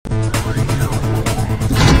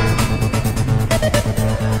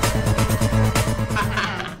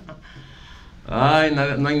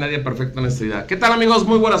no hay nadie perfecto en esta vida. ¿Qué tal, amigos?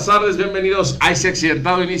 Muy buenas tardes, bienvenidos a ese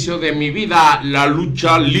accidentado inicio de mi vida, la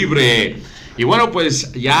lucha libre. Y bueno,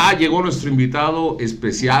 pues ya llegó nuestro invitado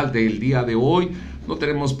especial del día de hoy. No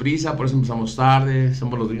tenemos prisa, por eso empezamos tarde,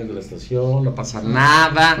 somos los dueños de la estación, no pasa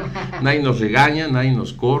nada, nadie nos regaña, nadie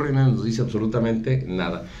nos corre, nadie nos dice absolutamente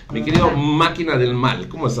nada. Mi querido Máquina del Mal,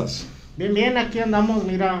 ¿cómo estás? Bien, bien, aquí andamos,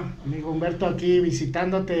 mira, amigo Humberto, aquí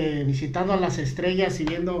visitando a las estrellas y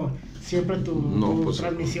viendo siempre tus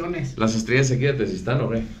transmisiones. ¿Las estrellas aquí de Tezistán o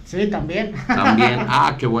qué? Sí, también. También,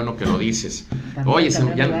 qué bueno que lo dices. También, oye,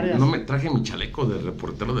 también no me traje mi chaleco de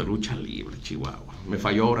reportero de lucha libre, Chihuahua. Me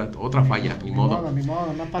falló ahora, otra falla, ni modo,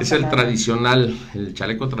 no pasa es el nada. Tradicional, el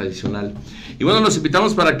chaleco tradicional. Y bueno, los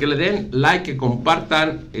invitamos para que le den like, que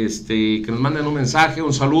compartan, que nos manden un mensaje,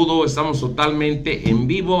 un saludo. Estamos totalmente en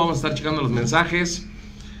vivo, vamos a estar checando los mensajes.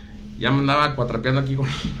 Ya me andaba cuatrapeando aquí con...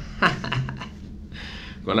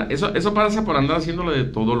 Eso pasa por andar haciéndolo de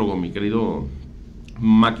todólogo, mi querido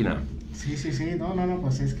Máquina. Sí, no,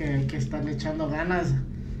 pues es que hay que estar echando ganas.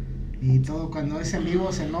 Y todo cuando es en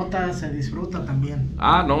vivo se nota, se disfruta también.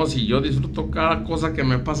 No, sí, yo disfruto cada cosa que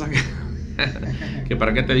me pasa. Que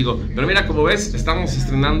para qué te digo. Pero mira, como ves, estamos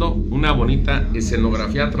estrenando una bonita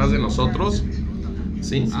escenografía atrás de nosotros.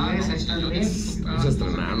 Sí, estamos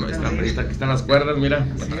estrenando. Ahí están las cuerdas, mira.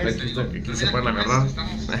 Aquí se pueden agarrar.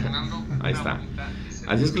 Ahí está.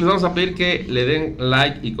 Así es que les vamos a pedir que le den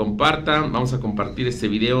like y compartan. Vamos a compartir este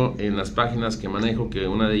video en las páginas que manejo, que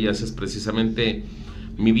una de ellas es precisamente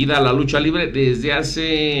Mi Vida, la Lucha Libre. Desde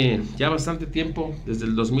hace ya bastante tiempo, desde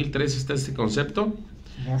el 2003 está este concepto,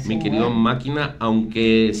 mi querido Máquina,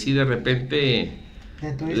 aunque sí de repente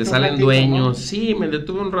le salen dueños, ¿no? Sí, me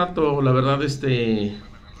detuve un rato, la verdad,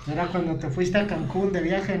 Era cuando te fuiste a Cancún de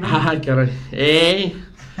viaje, ¿no? Caray,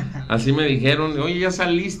 así me dijeron, oye, ¿ya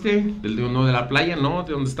saliste? De la playa, ¿no?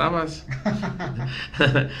 ¿De dónde estabas?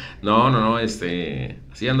 No,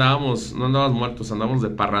 así andábamos, no andábamos muertos, andábamos de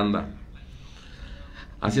parranda.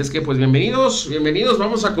 Así es que pues bienvenidos,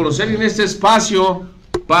 vamos a conocer en este espacio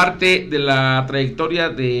parte de la trayectoria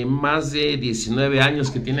de más de 19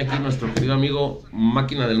 años que tiene aquí nuestro querido amigo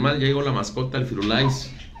Máquina del Mal. Ya llegó la mascota, el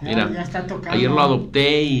Firulais. Mira, ya está tocando. Ayer lo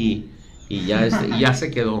adopté y ya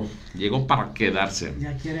se quedó, llegó para quedarse.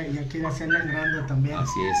 Ya quiere hacerla en grande también.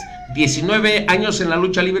 Así es. 19 años en la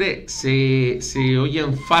lucha libre, se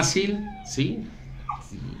oyen fácil, ¿sí?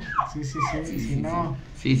 Si no...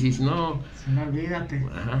 Sí, no. Si no, olvídate.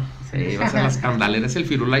 Va a ser la escandalera. Es el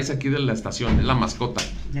Firulais aquí de la estación, es la mascota.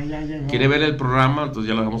 Ya llegó. Quiere ver el programa, entonces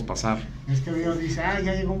ya lo dejamos pasar. Es que Dios dice,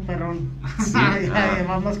 ya llegó un perrón. Sí,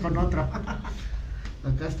 vamos con otro.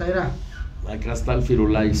 Acá está el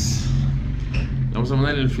Firulais. Vamos a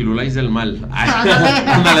poner el Firulais del mal.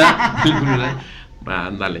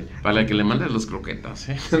 Ándale, para que le mandes los croquetas,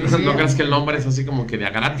 ¿eh? No creas que el nombre es así como que de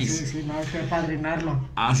a gratis. Sí, no, hay que padrinarlo.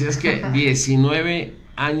 Así es que 19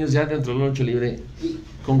 años ya dentro de la lucha libre.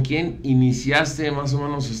 ¿Con quién iniciaste más o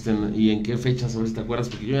menos y en qué fechas, a ver si te acuerdas?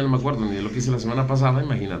 Porque yo ya no me acuerdo ni de lo que hice la semana pasada,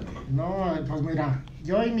 imagínate. No, pues mira,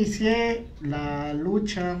 yo inicié la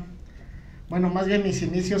lucha, bueno, más bien mis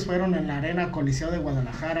inicios fueron en la Arena Coliseo de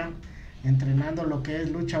Guadalajara, entrenando lo que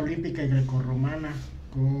es lucha olímpica y grecorromana,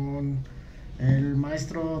 con el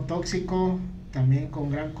maestro Tóxico, también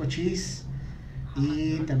con Gran Cochís,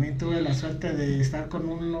 y también tuve la suerte de estar con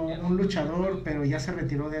un luchador, pero ya se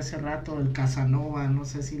retiró de hace rato, el Casanova, no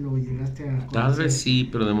sé si lo llegaste a conocer. Tal vez sí,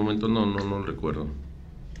 pero de momento no recuerdo.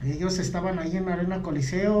 Ellos estaban ahí en la Arena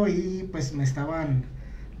Coliseo y pues me estaban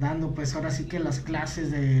dando pues ahora sí que las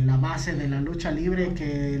clases de la base de la lucha libre,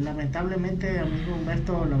 que lamentablemente, amigo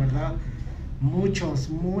Humberto, la verdad, muchos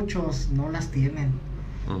no las tienen.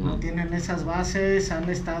 No tienen esas bases, han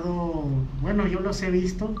estado, bueno, yo los he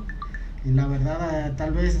visto y la verdad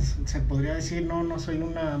tal vez se podría decir, no soy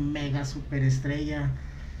una mega superestrella,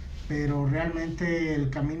 pero realmente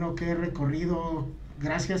el camino que he recorrido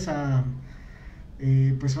gracias a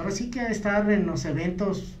pues ahora sí que a estar en los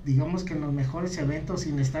eventos, digamos que en los mejores eventos,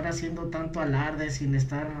 sin estar haciendo tanto alarde, sin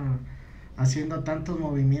estar haciendo tantos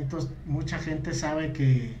movimientos, mucha gente sabe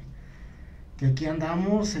que aquí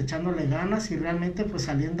andamos echándole ganas y realmente pues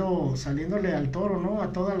saliéndole al toro, ¿no?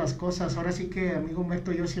 A todas las cosas. Ahora sí que, amigo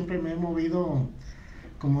Humberto, yo siempre me he movido,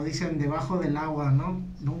 como dicen, debajo del agua, ¿no?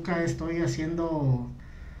 Nunca estoy haciendo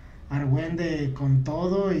argüende con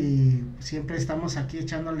todo y siempre estamos aquí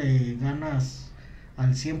echándole ganas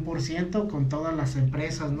al 100% con todas las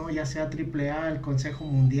empresas, ¿no? Ya sea AAA, el Consejo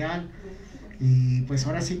Mundial, y pues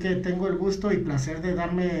ahora sí que tengo el gusto y placer de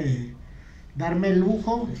darme el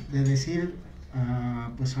lujo de decir,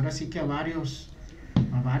 pues ahora sí que a varios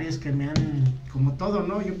que me han, como todo,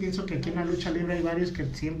 ¿no? Yo pienso que aquí en la lucha libre hay varios que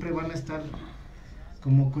siempre van a estar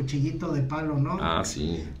como cuchillito de palo, ¿no? Ah,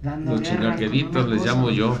 sí. Dando Los guerra chingaqueditos con una les cosa. llamo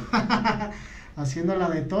yo. Haciéndola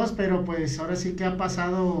de tos, pero pues ahora sí que ha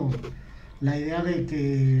pasado la idea de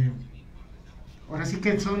que ahora sí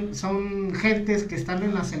que son gentes que están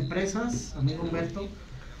en las empresas, amigo Humberto,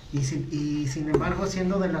 y sin embargo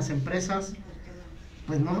siendo de las empresas,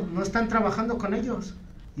 pues no están trabajando con ellos.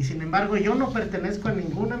 Y sin embargo yo no pertenezco a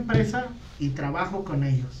ninguna empresa y trabajo con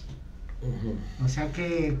ellos. O sea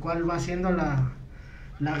que cuál va siendo la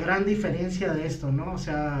gran diferencia de esto, ¿no? O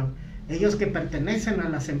sea, ellos que pertenecen a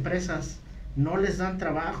las empresas no les dan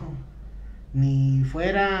trabajo, ni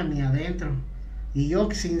fuera ni adentro. Y yo,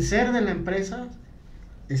 sin ser de la empresa,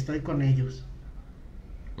 estoy con ellos.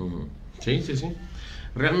 Sí, sí, sí.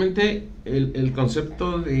 Realmente el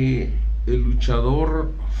concepto de el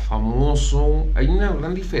luchador famoso, hay una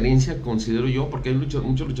gran diferencia, considero yo, porque hay muchos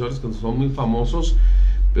luchadores que son muy famosos,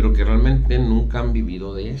 pero que realmente nunca han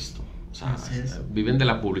vivido de esto. O sea, viven de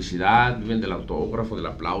la publicidad, viven del autógrafo, del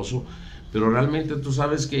aplauso, pero realmente tú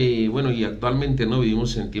sabes que, bueno, y actualmente no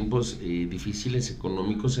vivimos en tiempos difíciles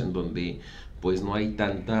económicos en donde pues no hay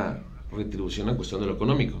tanta retribución en cuestión de lo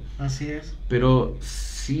económico. Así es. Pero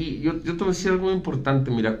sí, yo te voy a decir algo muy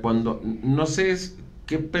importante. Mira, cuando, no sé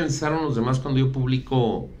qué pensaron los demás cuando yo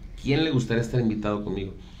publico quién le gustaría estar invitado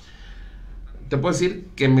conmigo. Te puedo decir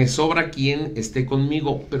que me sobra quien esté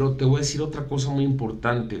conmigo, pero te voy a decir otra cosa muy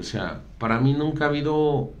importante. O sea, para mí nunca ha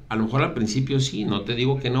habido, a lo mejor al principio sí, no te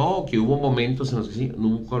digo que no, que hubo momentos en los que sí, no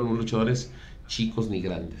hubo con luchadores chicos ni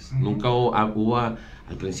grandes. Nunca hubo al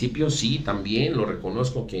principio sí, también lo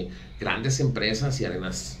reconozco, que grandes empresas y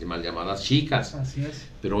arenas mal llamadas chicas. Así es.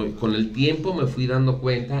 Pero con el tiempo me fui dando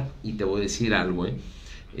cuenta, y te voy a decir algo,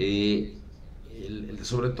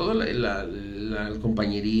 sobre todo el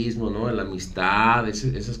compañerismo, ¿no? La amistad,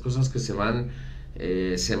 esas cosas que se van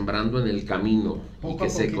sembrando en el camino y que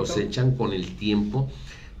se cosechan con el tiempo.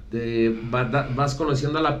 Vas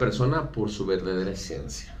conociendo a la persona por su verdadera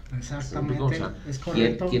esencia. Exactamente, o sea, es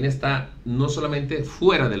correcto. Quién está no solamente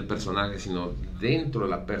fuera del personaje, sino dentro de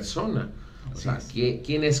la persona. O sea,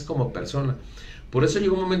 quién es como persona. Por eso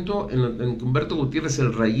llegó un momento en que Humberto Gutiérrez,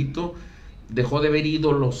 el Rayito, dejó de ver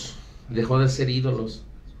ídolos, dejó de ser ídolos.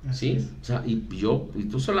 ¿Sí? O sea, y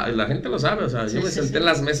tú la gente lo sabe. O sea, yo me senté en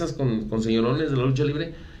las mesas con señorones de la lucha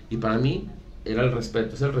libre, y para mí era el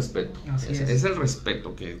respeto, es el respeto. Es el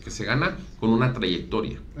respeto que se gana con una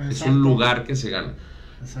trayectoria. Exacto. Es un lugar que se gana.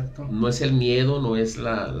 Exacto. No es el miedo, no es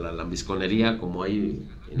la lambisconería como hay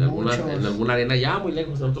en alguna arena ya muy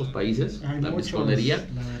lejos en otros países, la lambisconería,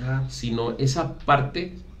 sino esa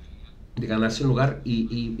parte de ganarse un lugar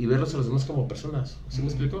y verlos a los demás como personas. ¿Sí me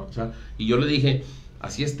explico? O sea, y yo le dije,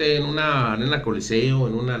 así esté en una arena Coliseo,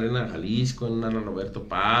 en una arena Jalisco, en una arena Roberto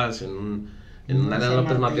Paz, en una arena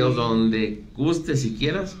López Mateos, donde guste si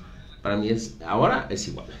quieras, para mí ahora es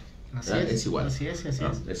igual. Es igual. Así es.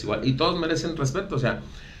 Es igual. Y todos merecen respeto, o sea,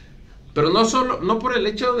 pero no por el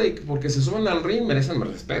hecho de que porque se suben al ring merecen mi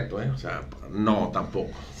respeto, o sea, no,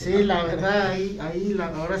 tampoco. Sí, la verdad,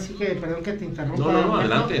 ahora sí que, perdón que te interrumpa. No,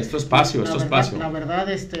 adelante, es tu espacio, La verdad,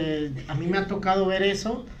 a mí me ha tocado ver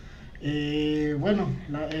eso. Ya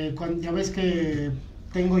ves que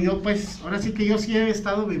tengo yo, pues, ahora sí que yo sí he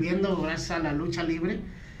estado viviendo gracias a la lucha libre.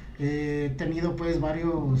 He tenido pues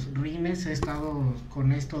varios rines, he estado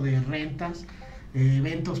con esto de rentas,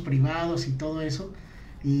 eventos privados y todo eso,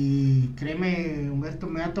 y créeme, Humberto,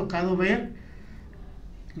 me ha tocado ver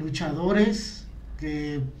luchadores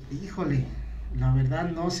que, híjole, la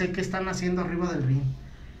verdad no sé qué están haciendo arriba del ring,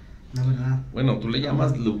 la verdad. Bueno, tú le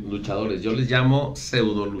llamas luchadores, yo les llamo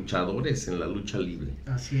pseudo luchadores en la lucha libre.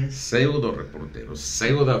 Así es. Pseudo reporteros,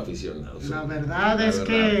 pseudo aficionados. La verdad es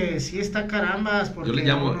que sí está carambas. Yo le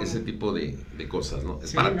llamo ese tipo de cosas, ¿no?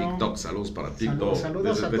 Es para TikTok, saludos para TikTok.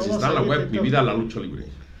 Saludos a todos. Está en la web, Mi Vida, la lucha libre.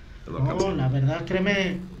 No, la verdad,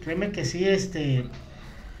 créeme que sí,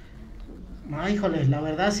 híjole, la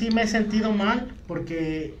verdad sí me he sentido mal,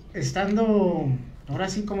 porque estando, ahora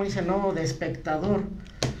sí como dicen, no, de espectador,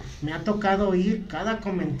 me ha tocado oír cada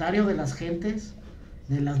comentario de las gentes,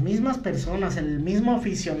 de las mismas personas, el mismo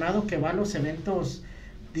aficionado que va a los eventos,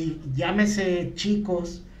 llámese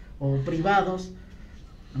chicos o privados,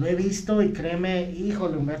 lo he visto y créeme,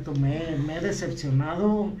 híjole, Humberto, me he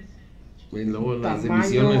decepcionado. Y luego las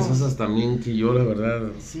divisiones esas también, que yo la verdad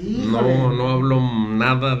no hablo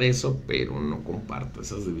nada de eso, pero no comparto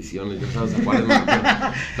esas divisiones. Ya sabes a cuáles me refiero.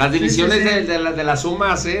 Las divisiones de las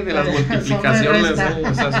sumas, de las multiplicaciones,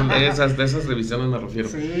 de esas divisiones me refiero.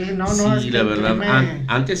 Sí, la verdad,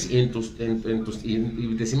 antes y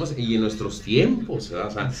decimos, y en nuestros tiempos, o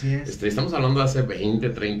sea, estamos hablando de hace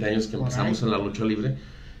 20, 30 años que empezamos en la lucha libre.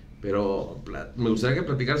 Pero me gustaría que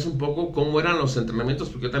platicaras un poco cómo eran los entrenamientos,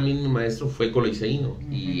 porque yo también mi maestro fue coliseíno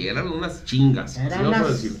y eran unas chingas. Era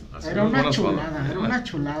una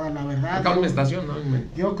chulada, la verdad. Acá en mi estación, ¿no?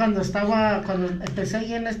 Yo cuando empecé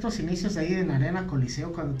ahí en estos inicios ahí en Arena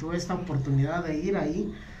Coliseo, cuando tuve esta oportunidad de ir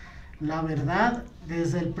ahí, la verdad,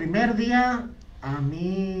 desde el primer día, a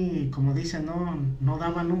mí, como dicen, no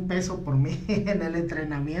daban un peso por mí en el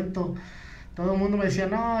entrenamiento. Todo el mundo me decía,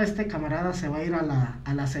 no, este camarada se va a ir a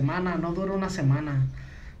la semana, no dura una semana.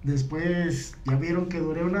 Después ya vieron que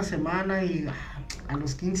duré una semana y a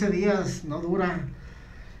los 15 días no dura.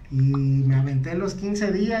 Y me aventé los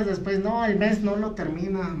 15 días, después no, el mes no lo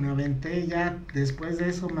termina. Me aventé ya, después de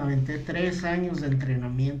eso me aventé 3 años de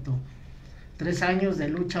entrenamiento. 3 años de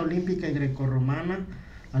lucha olímpica y grecorromana,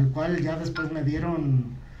 al cual ya después me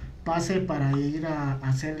dieron pase para ir a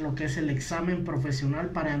hacer lo que es el examen profesional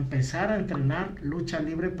para empezar a entrenar lucha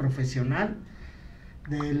libre profesional,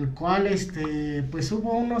 del cual pues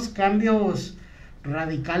hubo unos cambios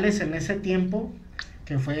radicales en ese tiempo,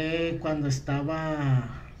 que fue cuando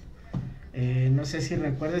estaba, no sé si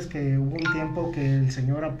recuerdes que hubo un tiempo que el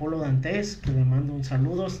señor Apolo Dantes, que le mando un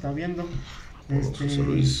saludo, está viendo, José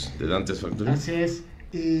Luis de Dantes Factory. Así es.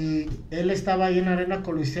 Y él estaba ahí en Arena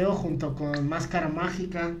Coliseo junto con Máscara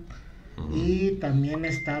Mágica, y también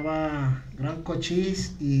estaba Gran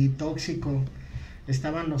Cochís y Tóxico.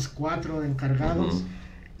 Estaban los 4 encargados.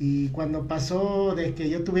 Y cuando pasó de que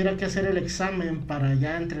yo tuviera que hacer el examen para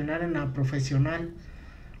ya entrenar en la profesional,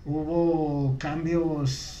 hubo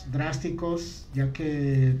cambios drásticos, ya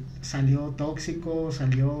que salió Tóxico,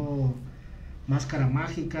 salió Máscara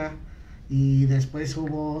Mágica. Y después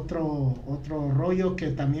hubo otro rollo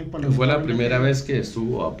que también... Fue la primera vez que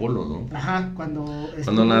estuvo Apolo, ¿no? Ajá, cuando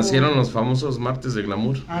nacieron los famosos martes de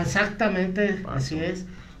glamour. Exactamente, así es.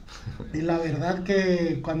 Y la verdad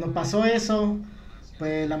que cuando pasó eso,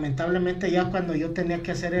 pues lamentablemente ya cuando yo tenía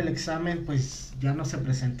que hacer el examen, pues ya no se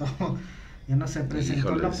presentó. Ya no se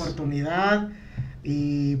presentó la oportunidad.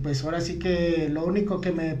 Y pues ahora sí que lo único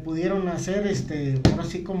que me pudieron hacer, ahora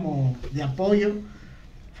sí como de apoyo,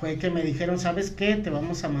 fue que me dijeron, ¿sabes qué? Te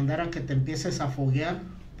vamos a mandar a que te empieces a foguear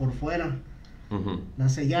por fuera.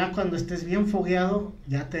 Ya cuando estés bien fogueado,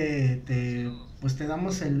 ya pues te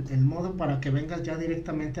damos el modo para que vengas ya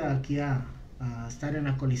directamente aquí a estar en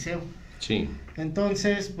la Coliseo. Sí.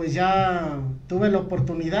 Entonces, pues ya tuve la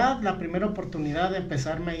primera oportunidad de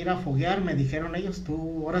empezarme a ir a foguear. Me dijeron ellos,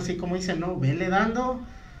 tú, ahora sí como dicen, no, vele dando,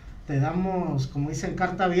 te damos, como dicen,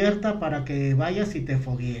 carta abierta para que vayas y te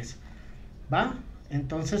foguees. ¿Va?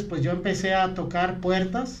 Entonces pues yo empecé a tocar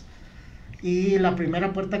puertas y la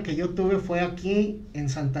primera puerta que yo tuve fue aquí en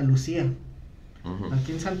Santa Lucía.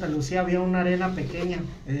 Aquí en Santa Lucía había una arena pequeña,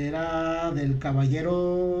 era del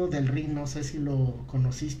Caballero del Ring, no sé si lo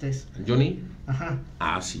conociste. ¿Johnny? Ajá.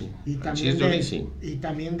 Ah, sí. Y también, y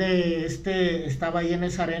también estaba ahí en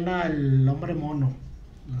esa arena el Hombre Mono,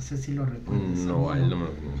 no sé si lo recuerdas. No, él no me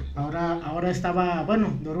lo Ahora estaba,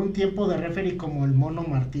 bueno, duró un tiempo de referee como el Mono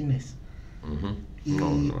Martínez.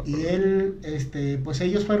 Y él, pues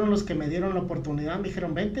ellos fueron los que me dieron la oportunidad, me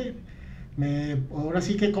dijeron, vente. Ahora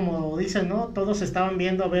sí que como dicen, ¿no? Todos estaban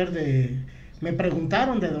viendo a ver me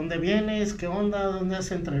preguntaron de dónde vienes, qué onda, dónde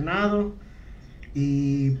has entrenado.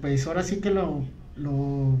 Y pues ahora sí que lo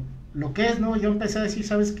que es, ¿no? Yo empecé a decir,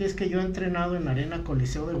 ¿sabes qué? Es que yo he entrenado en la Arena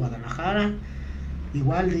Coliseo de Guadalajara.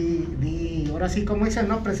 Igual ahora sí como dicen,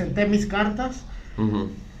 ¿no? Presenté mis cartas.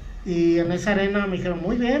 Y en esa arena me dijeron,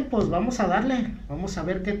 muy bien, pues vamos a darle, vamos a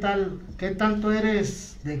ver qué tanto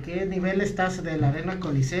eres, de qué nivel estás de la Arena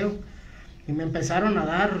Coliseo. Y me empezaron a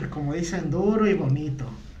dar, como dicen, duro y bonito.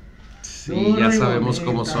 Sí, ya sabemos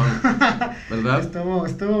cómo son, ¿verdad?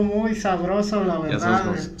 Estuvo muy sabroso, la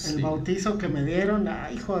verdad, el bautizo que me dieron,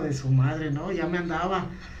 hijo de su madre, ¿no? Ya me andaba,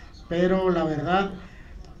 pero la verdad,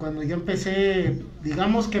 cuando yo empecé,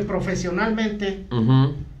 digamos que profesionalmente,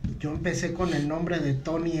 yo empecé con el nombre de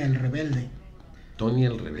Tony el Rebelde. Tony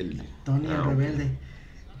el Rebelde. Tony el Rebelde.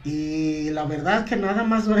 Y la verdad que nada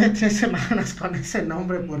más duré 3 semanas con ese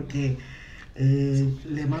nombre porque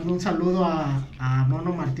le mando un saludo a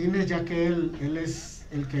Mono Martínez, ya que él es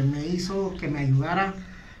el que me hizo que me ayudara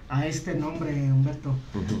a este nombre, Humberto.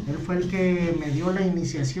 Él fue el que me dio la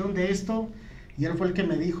iniciación de esto y él fue el que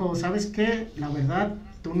me dijo, ¿sabes qué? La verdad,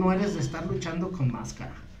 tú no eres de estar luchando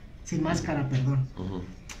sin máscara, perdón.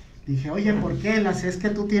 Dije, oye, ¿por qué? Es que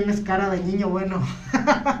tú tienes cara de niño bueno.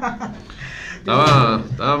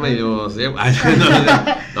 Estaba medio...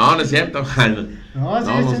 No, no es cierto.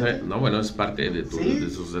 No, bueno, es parte de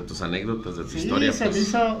tus anécdotas, de tu historia. Sí,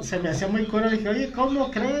 se me hacía muy cura. Dije, oye,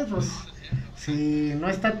 ¿cómo crees? Pues, si no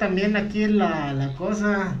está tan bien aquí la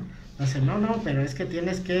cosa, Dice, no, pero es que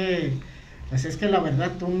tienes que, pues es que la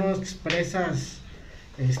verdad tú no expresas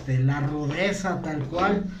la rudeza tal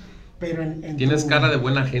cual, pero tienes cara de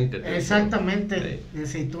buena gente. Exactamente,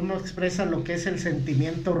 si tú no expresas lo que es el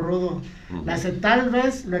sentimiento rudo, tal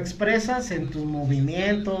vez lo expresas en tus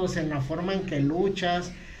movimientos, en la forma en que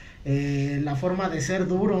luchas, la forma de ser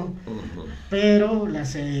duro, pero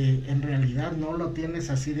en realidad no lo tienes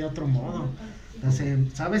así de otro modo.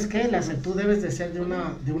 ¿Sabes qué? Tú debes de ser de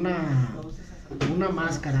una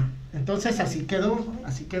máscara. Entonces así quedó,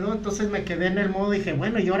 entonces me quedé en el modo, dije,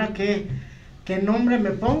 bueno, ¿y ahora qué nombre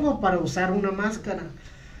me pongo para usar una máscara?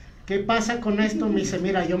 ¿Qué pasa con esto? Me dice,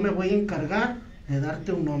 mira, yo me voy a encargar de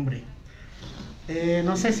darte un nombre.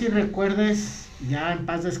 No sé si recuerdes, ya en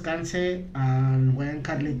paz descanse, al buen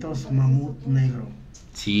Carlitos Mamut Negro.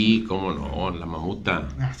 Sí, cómo no, la mamuta.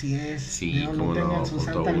 Así es. Sí, Dios lo tenga en su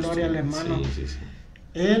santa gloria al hermano. Sí.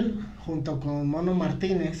 Él, junto con Mono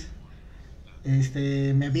Martínez,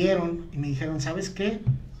 me vieron y me dijeron, ¿sabes qué?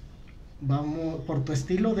 Vamos, por tu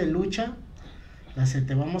estilo de lucha,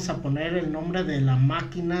 te vamos a poner el nombre de la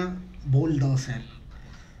máquina Bulldozer.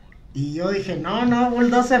 Y yo dije, no,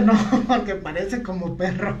 Bulldozer no, porque parece como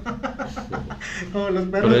perro. Como los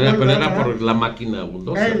perros. Pero era por la máquina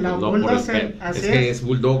Bulldozer. La no Bulldozer, por es que es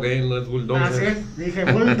Bulldog, no es Bulldozer. Así es, dije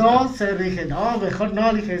Bulldozer, dije, no, mejor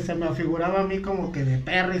no, dije, se me afiguraba a mí como que de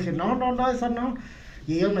perro, dije, no, eso no.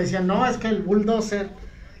 Y ellos me decían, no, es que el Bulldozer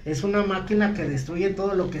es una máquina que destruye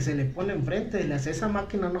todo lo que se le pone enfrente. Esa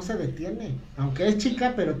máquina no se detiene, aunque es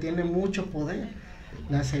chica, pero tiene mucho poder.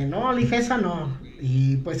 No, le dije, esa no.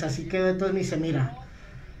 Y pues así quedó. Entonces me dice, mira,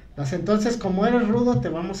 entonces como eres rudo, te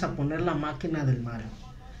vamos a poner la Máquina del Mal.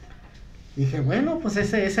 Dije, bueno, pues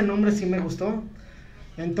ese nombre sí me gustó.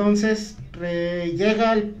 Entonces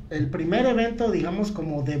llega el primer evento, digamos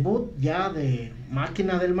como debut ya de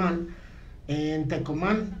Máquina del Mal en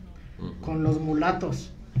Tecomán, con los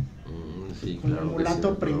mulatos. Sí, con claro, el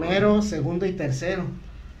mulato primero, segundo y tercero.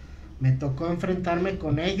 Me tocó enfrentarme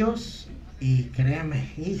con ellos y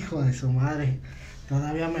créeme, hijo de su madre,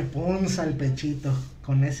 todavía me punza el pechito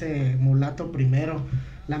con ese mulato primero.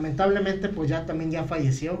 Lamentablemente pues ya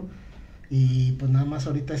falleció y pues nada más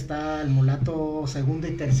ahorita está el mulato segundo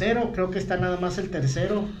y tercero. Creo que está nada más el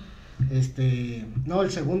tercero, el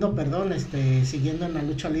segundo, perdón, siguiendo en la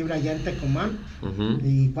lucha libre allá en Tecomán.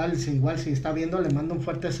 Igual si está viendo, le mando un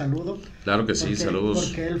fuerte saludo. Claro que sí, saludos.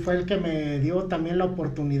 Porque él fue el que me dio también la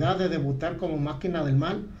oportunidad de debutar como Máquina del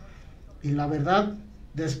Mal. Y la verdad,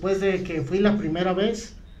 después de que fui la primera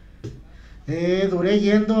vez, duré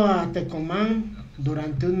yendo a Tecomán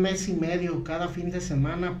durante 1 mes y medio cada fin de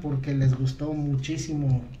semana, porque les gustó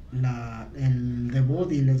muchísimo el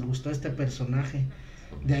debut y les gustó este personaje.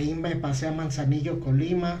 De ahí me pasé a Manzanillo,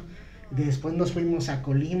 Colima, después nos fuimos a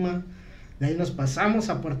Colima, de ahí nos pasamos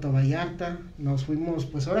a Puerto Vallarta, nos fuimos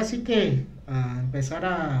pues ahora sí que a empezar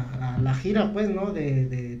a la gira pues, ¿no?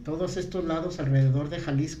 De todos estos lados alrededor de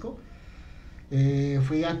Jalisco.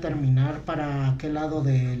 Fui a terminar para aquel lado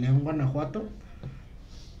de León, Guanajuato.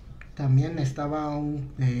 También estaba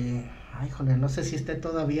no sé si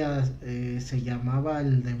todavía, se llamaba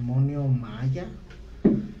el demonio Maya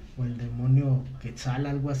o el demonio Quetzal,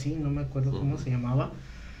 algo así, no me acuerdo cómo se llamaba.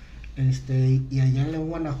 Y allá en León,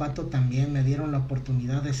 Guanajuato también me dieron la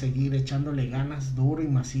oportunidad de seguir echándole ganas, duro y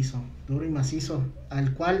macizo,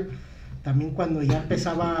 al cual también cuando ya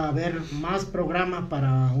empezaba a haber más programa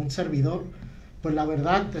para un servidor, pues la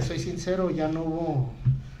verdad, te soy sincero, ya no hubo,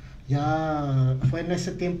 ya fue en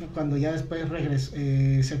ese tiempo cuando ya después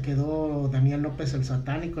se quedó Daniel López el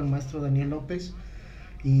satánico, el maestro Daniel López,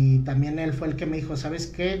 y también él fue el que me dijo, ¿sabes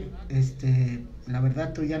qué? La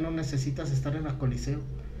verdad, tú ya no necesitas estar en la Coliseo.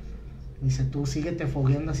 Dice, tú síguete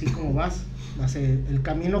fogueando así como vas. El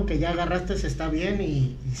camino que ya agarraste está bien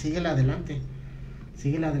y síguele adelante.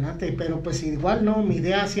 Pero pues igual, ¿no? Mi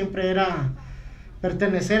idea siempre era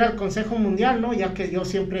pertenecer al Consejo Mundial, ¿no? Ya que yo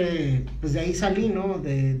siempre, pues de ahí salí, ¿no?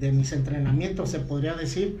 De mis entrenamientos, se podría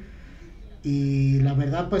decir. Y la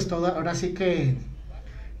verdad, pues ahora sí que,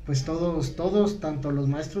 pues todos, tanto los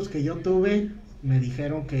maestros que yo tuve, me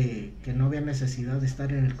dijeron que no había necesidad de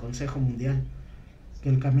estar en el Consejo Mundial, que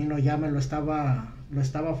el camino ya me lo estaba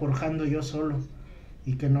forjando yo solo,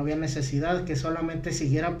 y que no había necesidad, que solamente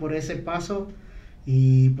siguiera por ese paso.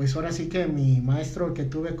 Y pues ahora sí que mi maestro que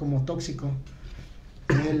tuve como tóxico,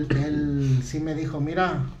 él sí me dijo,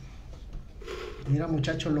 mira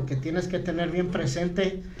muchacho, lo que tienes que tener bien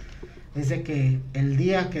presente es de que el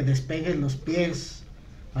día que despegues los pies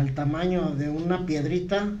al tamaño de una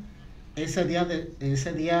piedrita, ese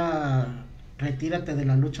día retírate de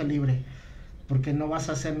la lucha libre, porque no vas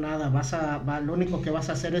a hacer nada, lo único que vas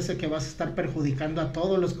a hacer es que vas a estar perjudicando a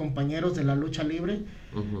todos los compañeros de la lucha libre.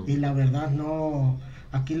 Y la verdad no,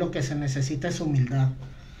 aquí lo que se necesita es humildad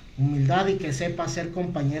y que sepa ser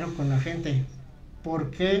compañero con la gente,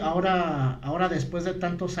 porque ahora después de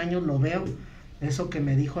tantos años lo veo, eso que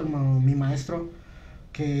me dijo mi maestro,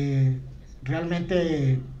 que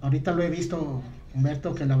realmente ahorita lo he visto,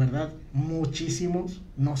 Humberto, que la verdad muchísimos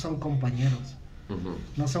no son compañeros.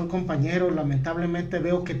 No son compañeros, lamentablemente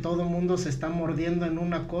veo que todo el mundo se está mordiendo en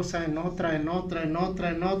una cosa, en otra.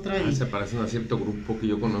 Y se parecen a cierto grupo que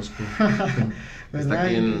yo conozco. Está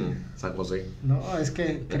aquí en San José. No, es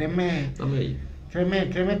que créeme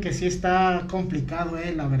que sí está complicado,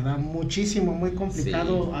 la verdad, muchísimo, muy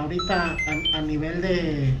complicado. Sí. Ahorita a nivel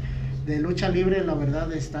de lucha libre, la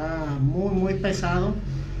verdad está muy, muy pesado,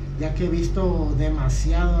 ya que he visto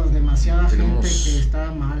demasiada gente que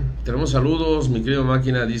está mal. Tenemos saludos, mi querido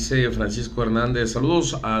Máquina, dice Francisco Hernández.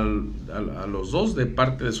 Saludos a los dos de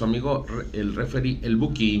parte de su amigo, el referee, el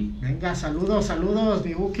Buki. Venga, saludos,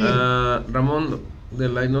 mi Buki. Ramón,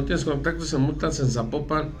 no tienes contactos en multas en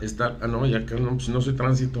Zapopan. No, ya que no, pues no soy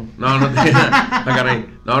tránsito. No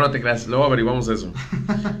te creas, luego averiguamos eso.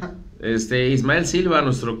 Ismael Silva,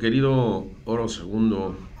 nuestro querido Oro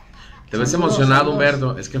Segundo. Te ves emocionado,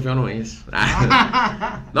 Humberto. Es que feo no es.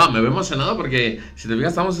 No, me veo emocionado porque, si te fijas,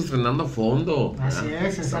 estamos estrenando fondo. Así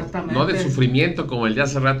es, exactamente. No de sufrimiento como el de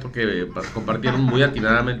hace rato que compartieron muy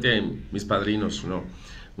atinadamente mis padrinos. No,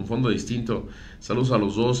 un fondo distinto. Saludos a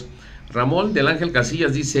los dos. Ramón del Ángel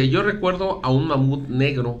Casillas dice: yo recuerdo a un mamut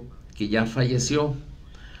negro que ya falleció,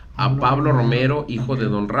 a Pablo Romero, hijo de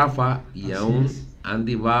Don Rafa, y a un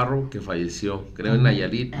Andy Barro que falleció, creo en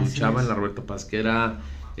Nayarit, luchaba en la Roberto Pasquera.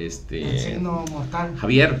 Mortal.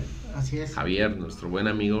 Javier, así es. Javier, nuestro buen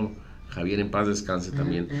amigo Javier, en paz descanse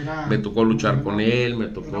también. Me tocó luchar con él, me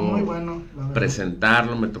tocó muy bueno,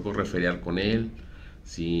 presentarlo, me tocó referiar con él.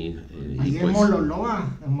 Sí, ahí en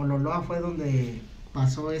Mololoa fue donde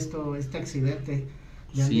pasó este accidente.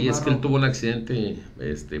 Sí, es que él tuvo un accidente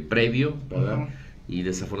previo, ¿verdad? Y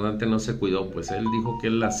desafortunadamente no se cuidó, pues él dijo que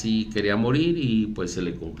él así quería morir y pues se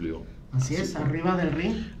le cumplió. Así es, arriba del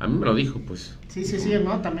ring. A mí me lo dijo, pues. Sí,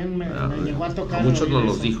 ¿no? También me llegó a tocar. A muchos nos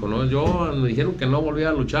los dijo, ¿no? Me dijeron que no volvía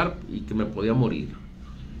a luchar y que me podía morir.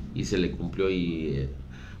 Y se le cumplió y,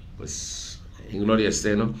 pues, en gloria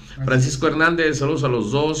esté, ¿no? Francisco Hernández, saludos a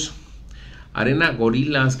los dos. Arena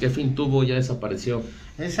Gorilas, ¿qué fin tuvo? Ya desapareció.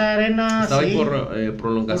 Esa arena, estaba ahí por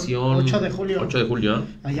prolongación. 8 de julio. 8 de julio, ¿eh?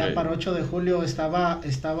 Allá para 8 de julio estaba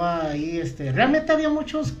ahí, realmente había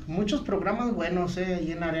muchos programas buenos,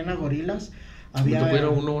 ahí en Arena Gorilas. Me tocó ir a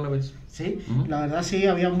uno una vez. Sí, la verdad sí,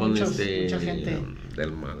 había mucha gente.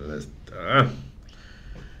 Del mal,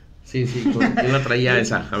 Sí, ¿quién la traía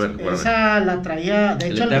esa? A ver, esa la traía, de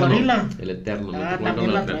hecho, el Gorila. El Eterno.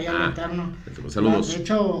 También la traía el Eterno. Saludos.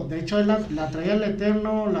 De hecho él la traía el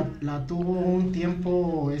Eterno, la tuvo un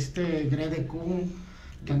tiempo Grede Kun,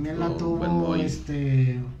 también la tuvo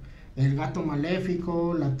el Gato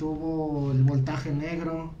Maléfico, la tuvo el Voltaje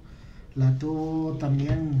Negro, la tuvo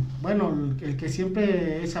también, bueno, el que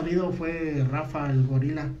siempre he sabido fue Rafa el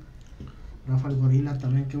Gorila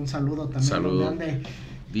también, que un saludo también grande.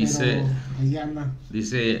 Dice, ahí anda.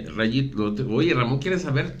 Dice Rayito, oye, Ramón quiere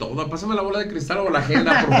saber todo, pásame la bola de cristal o la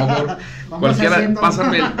agenda, por favor. Cualquiera,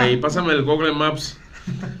 pásame el Google Maps.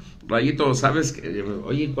 Rayito, ¿sabes qué?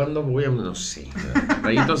 Oye, ¿cuándo voy a...? No sé.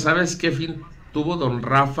 Rayito, ¿sabes qué fin tuvo Don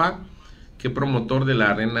Rafa? ¿Qué promotor de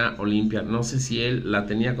la Arena Olimpia? No sé si él la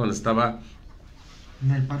tenía cuando estaba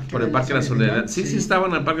por el Parque de la Soledad. Sí, estaba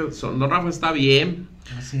en el Parque. Don Rafa está bien.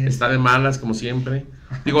 Así es. Está de malas, como siempre.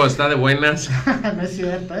 Digo, está de buenas. No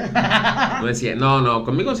es cierto, No,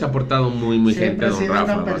 conmigo se ha portado muy gente, Don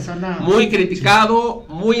Rafa. Muy criticado,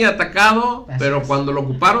 muy atacado, pero cuando lo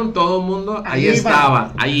ocuparon todo el mundo, ahí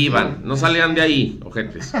estaba, ahí iban. No salían de ahí,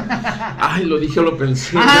 ojetes. Ay, lo dije o lo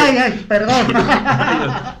pensé. Ay, perdón.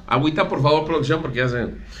 Agüita, por favor, producción, porque ya se...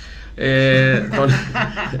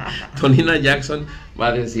 Tonina Jackson va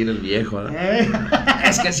a decir el viejo, ¿no?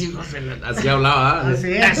 Es que sí, así hablaba, ¿no? Es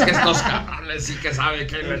que estos cabrones sí que sabe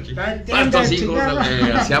que estos hijos,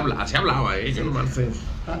 así hablaba, yo nomás sé.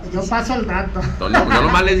 Yo paso el rato. Yo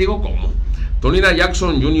nomás les digo cómo. Tonina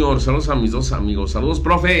Jackson Jr., saludos a mis dos amigos. Saludos,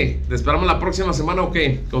 profe. ¿Te esperamos la próxima semana o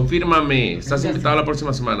qué? Confírmame. Estás invitado la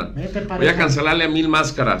próxima semana. Voy a cancelarle a 1000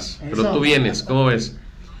 máscaras, pero tú vienes, ¿cómo ves?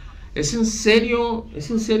 ¿Es en serio?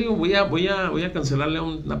 Voy a cancelarle a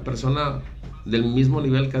una persona del mismo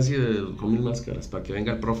nivel casi con 1000 máscaras para que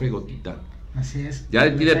venga el profe Gotita. Así es. Ya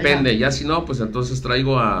de ti depende, ya si no, pues entonces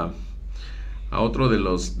traigo a a otro de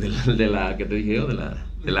los de la que te dije yo, de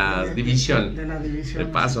la división. De la división. De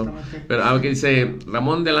paso. Pero a ver qué dice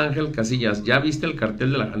Ramón del Ángel Casillas. ¿Ya viste el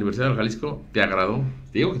cartel del aniversario del Jalisco? ¿Te agradó?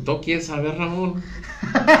 Te digo que todo quieres saber, Ramón.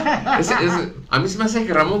 A mí se me hace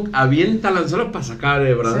que Ramón avienta el anzuelo para sacar,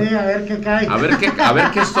 ¿verdad? Sí, a ver qué cae. A ver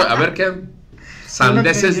qué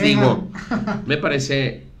sandeces digo. Me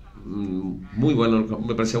parece muy bueno,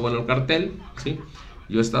 me pareció bueno el cartel, ¿sí?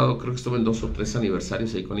 Yo he estado, creo que estuve en 2 o 3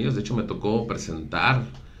 aniversarios ahí con ellos. De hecho, me tocó presentar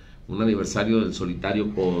un aniversario del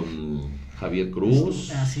solitario con Javier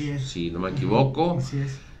Cruz. Así es. Si no me equivoco. Así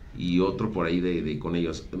es. Y otro por ahí con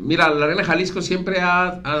ellos. Mira, la Arena Jalisco siempre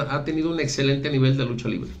ha tenido un excelente nivel de lucha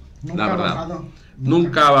libre. Nunca la verdad. Ha bajado.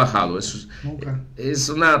 Nunca ha bajado. Nunca. Es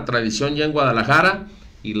una tradición ya en Guadalajara.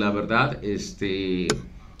 Y la verdad, es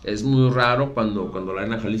muy raro cuando la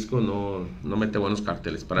Arena Jalisco no mete buenos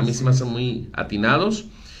carteles. Para mí se me hacen muy atinados.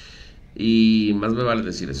 Y más me vale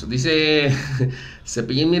decir eso. Dice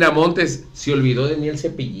Cepillín Miramontes, se olvidó de mí el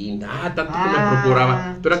Cepillín. Tanto que me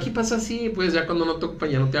procuraba. Pero aquí pasa así, pues ya cuando no te ocupa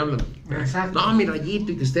ya no te hablan. Exacto. No, mi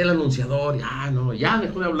rayito, y que esté el anunciador. Ya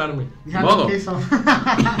dejó de hablarme. Ya no quiso.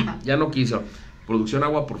 Ya no quiso. Producción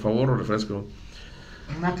agua, por favor, o refresco.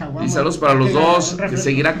 Caguama. Y saludos para los dos. Que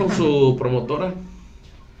seguirá con su promotora.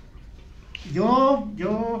 Yo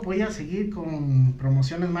voy a seguir con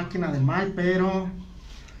promociones Máquina del Mal, pero...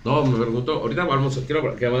 No, me pregunto, ahorita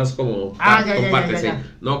quiero que más como ya.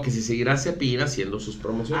 No, que si seguirá Cepillín haciendo sus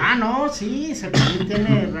promociones. No, sí, Cepillín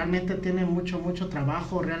realmente tiene mucho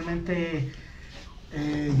trabajo, realmente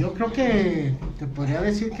yo creo que te podría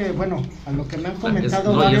decir que, bueno, a lo que me han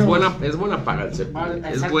comentado es buena paga el Cepillín,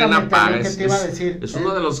 es buena paga, es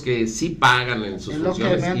uno de los que sí pagan en sus funciones, lo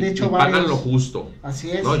que me han dicho y pagan lo justo. Así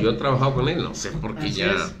es. No, yo he trabajado con él, no sé por qué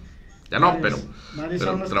ya no, pero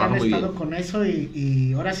son los que han estado con eso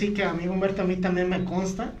y ahora sí que, amigo Humberto, a mí también me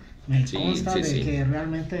consta de que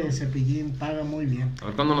realmente Cepillín paga muy bien. A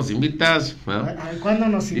ver cuándo nos invitas. A ver cuándo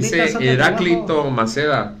nos invitas. Dice Heráclito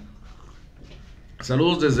Maceda,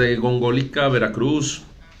 saludos desde Gongolica, Veracruz,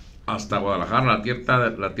 hasta Guadalajara, la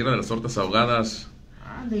tierra de las tortas ahogadas.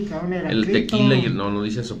 El tequila y no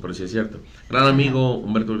dice eso, pero sí es cierto. Gran amigo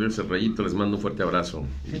Humberto Rodríguez el Rayito, les mando un fuerte abrazo.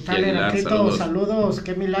 ¿Qué tal, Heráclito? Saludos,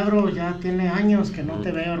 qué milagro, ya tiene años que no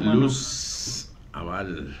te veo, hermano. Luz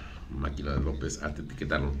Aval, Máquina de López, te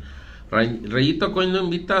etiquetaron. Rayito, ¿cuándo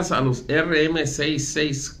invitas a los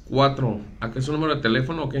RM664? ¿A qué es un número de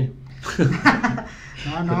teléfono o qué?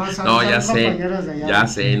 Son ya sé, compañeros de allá. Ya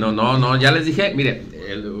sé, no, ya les dije, mire,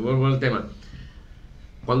 vuelvo al tema.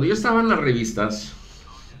 Cuando yo estaba en las revistas,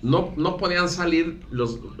 no podían salir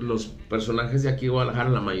los personajes de aquí de Guadalajara,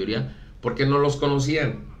 la mayoría, porque no los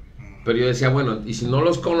conocían. Pero yo decía, bueno, y si no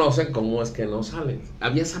los conocen, ¿cómo es que no salen?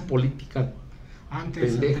 Había esa política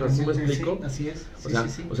antes, pendeja, ¿sí me explico? Sí, así es.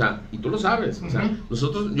 O sea, y tú lo sabes. O sea,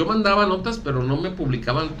 yo mandaba notas, pero no me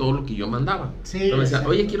publicaban todo lo que yo mandaba. Entonces me decía,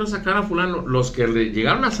 oye, quiero sacar a fulano. Los que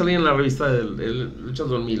llegaron a salir en la revista de Luchas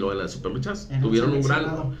 2000 o de las Superluchas, tuvieron un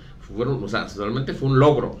gran... realmente fue un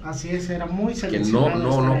logro. Así es, era muy seleccionado. Que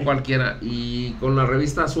no cualquiera. Y con la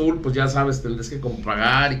revista Azul, pues ya sabes, tendrás que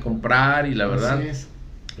pagar y comprar, y la verdad, así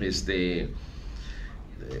es.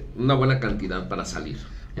 Una buena cantidad para salir.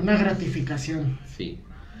 Una gratificación. Sí.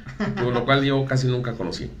 Por lo cual yo casi nunca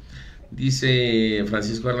conocí. Dice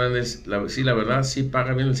Francisco Hernández, la verdad, sí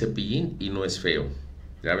paga bien el Cepillín y no es feo.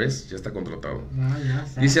 Ya ves, ya está contratado. Ya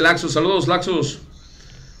está. Dice Laxus, saludos Laxus.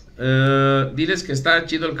 Diles que está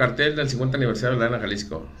chido el cartel del 50 aniversario de la Arena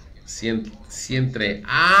Jalisco. Siempre.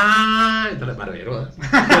 Entra barbero.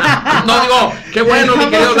 No, digo, qué bueno, mi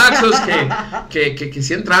querido Laxus, que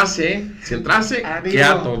si entrase, que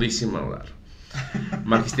a todísima hablar.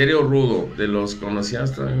 Magisterio Rudo, de los conocía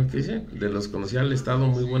 ¿qué dice? De los conocía al Estado,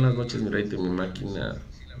 muy buenas noches, mi rey, mi máquina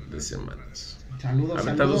de semanas.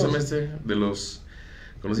 Saludos. Semestre, de los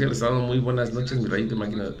conocía al Estado, muy buenas noches, mi rey, mi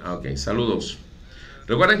máquina. Ok, saludos.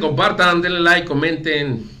 Recuerden, compartan, denle like,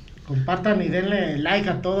 comenten. Compartan y denle like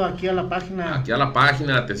a todo aquí a la página. Aquí a la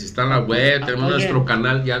página, si está en la web, tenemos nuestro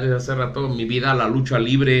canal ya desde hace rato, Mi Vida, la Lucha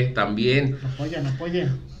Libre también.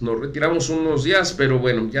 Apoyen. Nos retiramos unos días, pero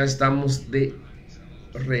bueno, ya estamos de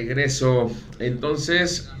regreso.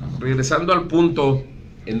 Entonces, regresando al punto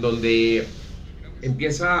en donde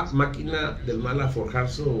empieza Máquina del Mal a forjar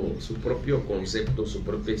su propio concepto, su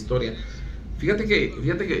propia historia. Fíjate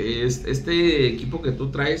que este equipo que tú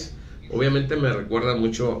traes, obviamente me recuerda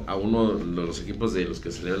mucho a uno de los equipos de los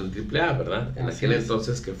que salieron en AAA, ¿verdad? En aquel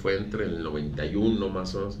entonces, que fue entre el 91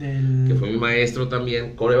 más o menos, que fue mi maestro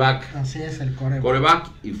también, coreback. Así es, el coreback.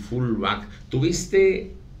 Coreback y fullback.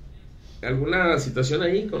 Tuviste alguna situación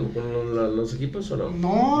ahí con los equipos o no?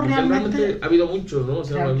 No, Porque realmente ha habido muchos, ¿no? O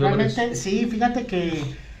sea, realmente sí, fíjate que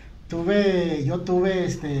yo tuve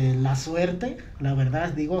la suerte, la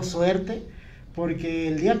verdad digo suerte, porque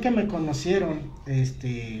el día que me conocieron,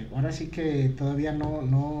 ahora sí que todavía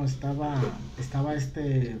no estaba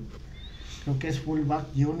creo que es fullback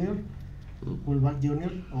junior,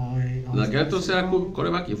 la que entonces era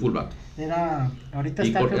coreback y fullback. Ahorita y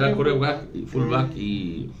está era coreback y fullback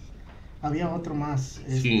y había otro más.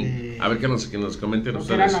 Sí, a ver que nos comenten creo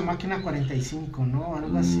ustedes. que era la máquina 45, ¿no?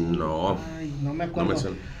 Algo así. No. Ay, no me acuerdo.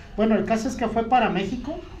 No me bueno, el caso es que fue para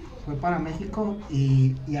México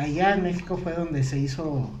y allá en México fue donde se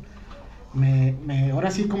hizo,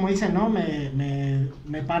 ahora sí como dicen, ¿no?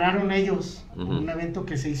 Me pararon ellos, un evento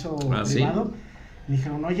que se hizo privado. ¿Sí? Me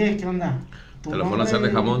dijeron, oye, ¿qué onda? ¿Te lo fueron a hacer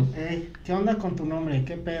de jamón? ¿Qué onda con tu nombre?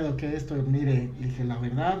 ¿Qué pedo? ¿Qué esto? Mire, le dije, la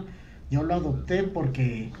verdad, yo lo adopté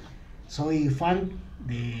porque soy fan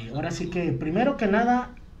de, ahora sí que, primero que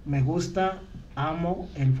nada, me gusta, amo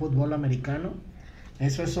el fútbol americano.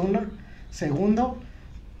 Eso es una. Segundo,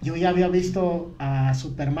 yo ya había visto a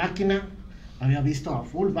Super Máquina, había visto a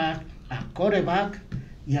fullback, a quarterback,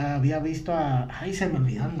 ya había visto a... Ay, se me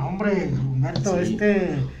olvidó el nombre, Humberto, sí.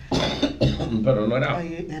 Pero no era...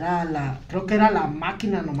 creo que era la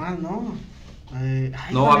máquina nomás, ¿no?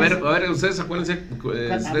 No, a ver, ustedes acuérdense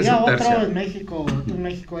había otro en México,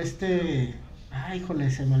 Ay, híjole,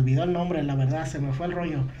 se me olvidó el nombre, la verdad, se me fue el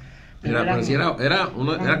rollo. Pero si era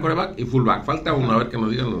quarterback y fullback. Falta uno, a ver que nos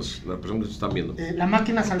digan las personas que se están viendo. La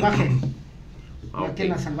máquina salvaje.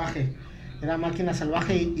 Máquina salvaje. Era máquina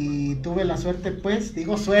salvaje y tuve la suerte, pues,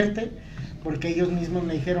 digo suerte, porque ellos mismos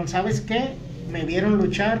me dijeron, ¿sabes qué? Me vieron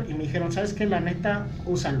luchar y me dijeron, ¿sabes qué? La neta,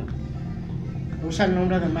 úsalo. Usa el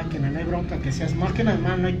nombre de máquina, no hay bronca, que seas máquina,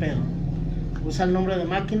 además no hay pedo. Usa el nombre de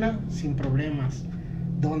máquina sin problemas.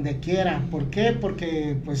 Donde quiera. ¿Por qué?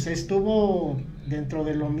 Porque pues estuvo dentro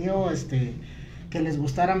de lo mío, que les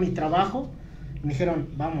gustara mi trabajo. Me dijeron,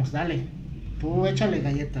 vamos, dale, tú échale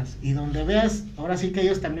galletas. Y donde veas, ahora sí que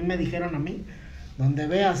ellos también me dijeron a mí, donde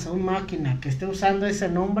veas a un máquina que esté usando ese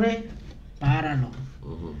nombre, páralo.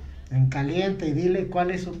 En caliente y dile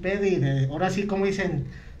cuál es su pedo y ahora sí como dicen,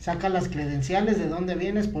 saca las credenciales de dónde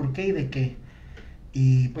vienes, por qué y de qué.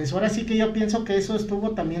 Y pues ahora sí que yo pienso que eso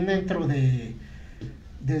estuvo también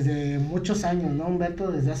desde muchos años, ¿no,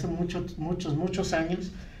 Humberto? Desde hace muchos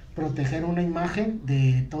años, proteger una imagen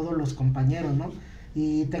de todos los compañeros, ¿no?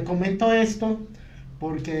 Y te comento esto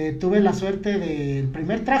porque tuve la suerte del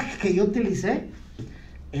primer traje que yo utilicé,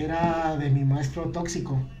 era de mi maestro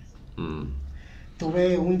tóxico.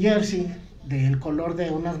 Tuve un jersey del color de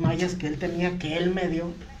unas mallas que él tenía, que él me dio,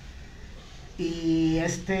 y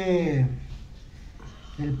el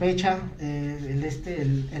pecha, el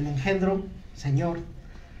engendro, señor,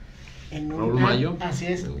 Raúl Mayo. Así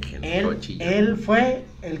es. Él fue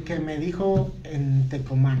el que me dijo en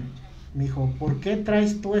Tecomán, me dijo, ¿por qué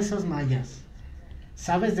traes tú esas mallas?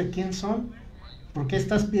 ¿Sabes de quién son? ¿Por qué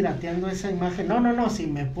estás pirateando esa imagen? No, sí,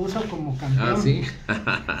 me puso como campeón. ¿Sí?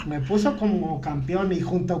 Me puso como campeón y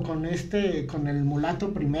junto con con el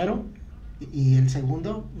mulato primero y el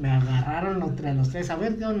segundo, me agarraron entre los tres. A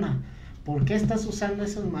ver, ¿qué onda? ¿Por qué estás usando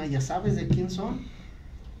esas mallas? ¿Sabes de quién son?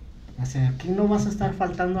 O sea, aquí no vas a estar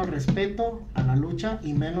faltando al respeto a la lucha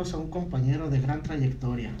y menos a un compañero de gran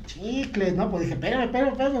trayectoria. Chicles, no, pues dije, espérame,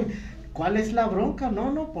 ¿cuál es la bronca?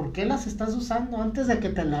 No, ¿por qué las estás usando? Antes de que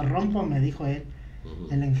te las rompa, me dijo él,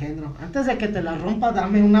 el engendro. Antes de que te las rompa,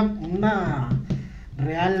 dame una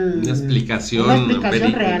real... Una explicación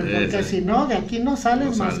real, porque si no, de aquí no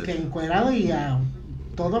sales más que encuerado y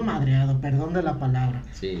todo madreado, perdón de la palabra.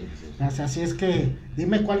 Sí. Así es que,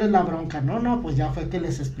 dime cuál es la bronca. No, pues ya fue que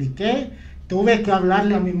les expliqué. Tuve que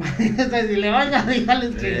hablarle a mi maestra y decirle, oiga,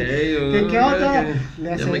 dígales que ¿qué onda?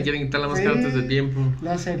 Ya me quieren quitar la máscara antes de tiempo. Le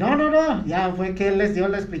hace, no, ya fue que él les dio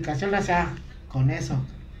la explicación, con eso,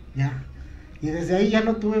 ya. Y desde ahí ya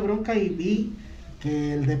no tuve bronca y vi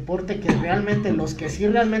que el deporte, que realmente, los que sí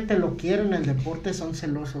realmente lo quieren, el deporte, son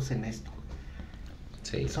celosos en esto.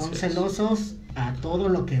 Sí, son celosos a todo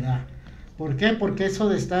lo que da. ¿Por qué? Porque eso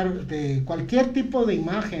de cualquier tipo de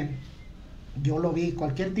imagen, yo lo vi,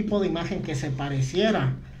 cualquier tipo de imagen que se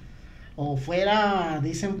pareciera o fuera,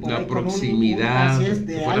 dicen por ahí, proximidad, así es,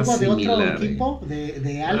 de algo de otro equipo,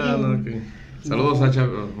 de alguien. Okay. Saludos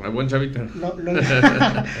a buen Chavita.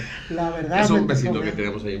 La verdad. Es un vecino que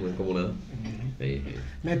tenemos ahí en comunidad.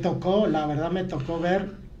 Me tocó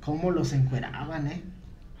ver cómo los encueraban,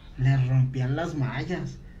 les rompían las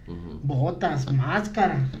mallas, botas,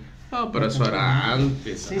 máscara. No, pero eso era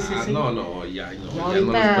antes. Sí. No, ya no los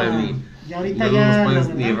pueden Y ahorita no ya, nos puedes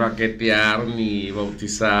la ni verdad, raquetear, ni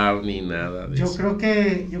bautizar, ni nada de eso.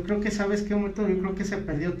 yo creo que, ¿sabes qué, Humberto? Yo creo que se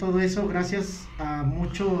perdió todo eso gracias a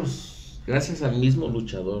muchos... Gracias al mismo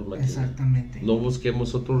luchador, Maquina. Exactamente. No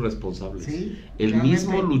busquemos otros responsables. Sí, el realmente.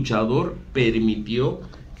 mismo luchador permitió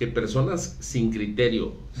que personas sin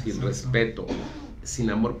criterio, sin Exacto. respeto,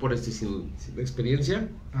 sin amor por esto y sin experiencia,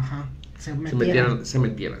 Ajá, se metieran.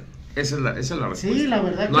 Esa es la respuesta. Sí, la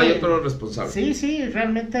verdad no hay otro responsable. Sí, sí,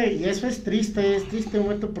 realmente, y eso es triste,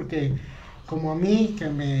 Humberto, porque como a mí, que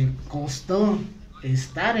me costó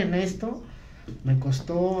estar en esto, me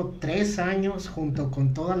costó 3 años junto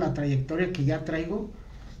con toda la trayectoria que ya traigo,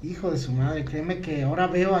 hijo de su madre, créeme que ahora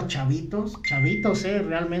veo a chavitos,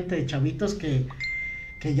 realmente chavitos que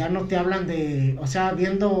ya no te hablan de, o sea,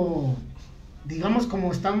 viendo, digamos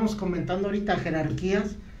como estamos comentando ahorita,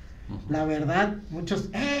 jerarquías, la verdad, muchos,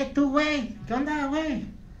 tú, güey, ¿qué onda, güey?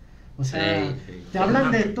 O sea, te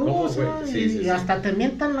hablan de tú, o sea, y hasta te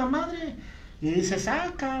mientan la madre. Y dices,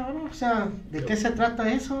 cabrón, o sea, ¿de qué se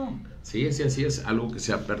trata eso? Sí, así es, algo que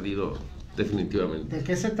se ha perdido definitivamente. ¿De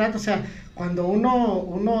qué se trata? O sea, cuando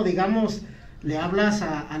uno digamos, le hablas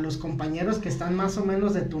a los compañeros que están más o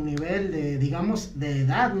menos de tu nivel, de, digamos, de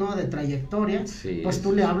edad, ¿no? De trayectoria, sí, pues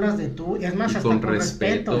tú le hablas de tú, y es más, y hasta con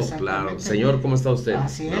respeto, claro. Señor, ¿cómo está usted?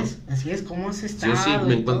 Así es, ¿cómo has estado? Yo sí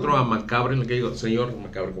me encuentro a Macabre en el que digo, señor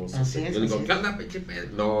Macabre, ¿cómo está usted? Yo digo, ¿qué anda, pinche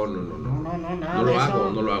pedo? No, nada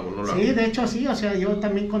no lo hago. Sí, de hecho sí, o sea, yo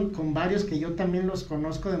también con varios que yo también los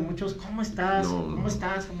conozco de muchos, ¿cómo estás? ¿Cómo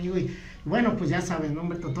estás, amigo? Y bueno, pues ya sabes, ¿no,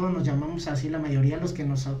 Humberto? Todos nos llamamos así, la mayoría de los que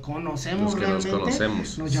nos conocemos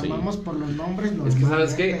nos llamamos por los nombres. Es que,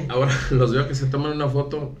 ¿sabes qué? Ahora los veo que se toman una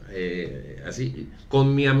foto así,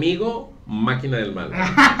 con mi amigo Máquina del Mal.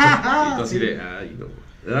 Y tú así de, ay, no.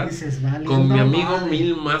 ¿Verdad? Dices, vale, con mi amigo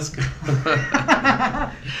Mil Máscaras.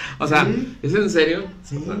 O sea, sí. ¿es en serio?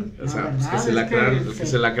 Sí, o sea, verdad, que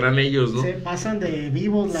se la crean ellos, ¿no? Se pasan de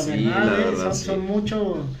vivos, la verdad, son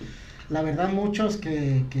muchos. La verdad, muchos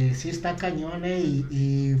que sí está cañón,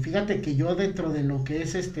 y fíjate que yo dentro de lo que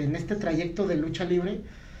es en este trayecto de lucha libre,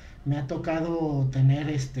 me ha tocado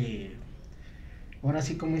tener ahora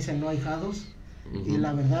sí como dicen, no ahijados, y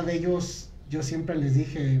la verdad ellos, yo siempre les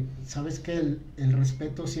dije, ¿sabes qué? El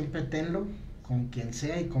respeto siempre tenlo, con quien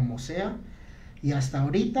sea y como sea, y hasta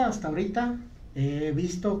ahorita he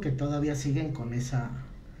visto que todavía siguen con esa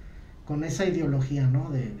ideología, ¿no?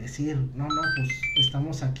 De decir, no, pues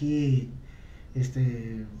estamos aquí,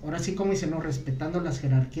 ahora sí como dicen, ¿no? Respetando las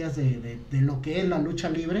jerarquías de lo que es la lucha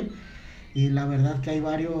libre, y la verdad que hay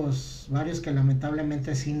varios que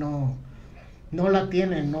lamentablemente sí no la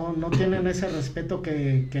tienen, no tienen ese respeto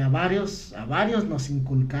que a varios nos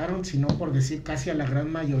inculcaron, sino por decir casi a la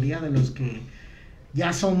gran mayoría de los que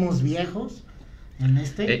ya somos viejos.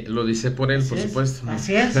 Lo dice por él, por supuesto.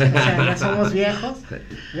 Así es, o sea, ya somos viejos.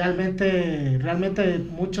 Realmente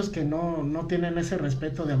muchos que no tienen ese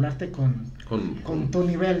respeto de hablarte con tu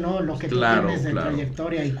nivel, ¿no? Lo que tú tienes de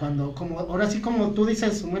trayectoria, y ahora sí como tú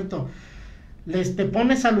dices, Humberto, te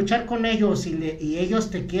pones a luchar con ellos y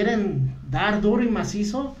ellos te quieren dar duro y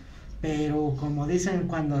macizo, pero como dicen,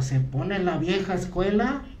 cuando se pone la vieja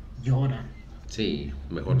escuela, lloran. Sí,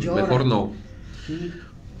 mejor no. Sí.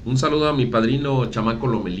 Un saludo a mi padrino Chamaco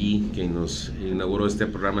Lomelí, que nos inauguró este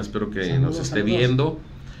programa. Espero que nos esté viendo.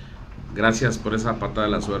 Gracias por esa patada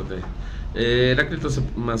de la suerte. Heráclito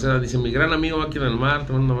Maceda dice, mi gran amigo Máquina del Mal,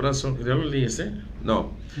 te mando un abrazo. ¿Ya lo leí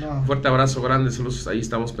No. Fuerte abrazo grande, saludos. Ahí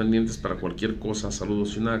estamos pendientes para cualquier cosa.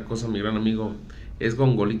 Saludos. Y una cosa, mi gran amigo, es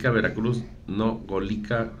Gongolica, Veracruz. No,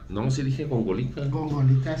 Golica. No, sí dije Gongolica.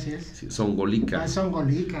 Gongolica, sí es. Sí, Songolica.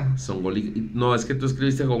 Songolica. No, es que tú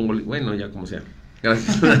escribiste Gongolica. Bueno, ya como sea.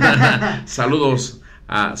 Gracias. Saludos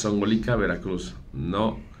a Songolica, Veracruz.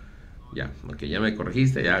 No, ya, ok, ya me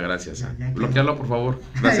corregiste, ya, gracias. Bloquealo, por favor.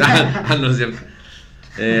 Gracias. No es cierto.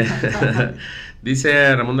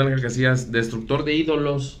 Dice Ramón de Ángel Casillas, destructor de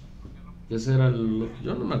ídolos. Ese era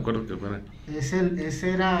yo no me acuerdo qué fuera.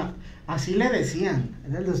 Ese era, así le decían,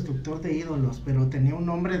 era el destructor de ídolos, pero tenía un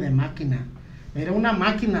nombre de máquina. Era una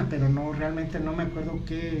máquina, pero realmente no me acuerdo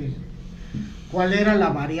cuál era la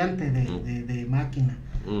variante de máquina,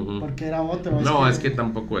 porque era otro. No, es que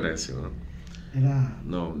tampoco era ese, ¿no?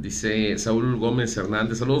 No, dice Saúl Gómez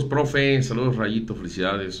Hernández, saludos, profe, saludos, Rayito,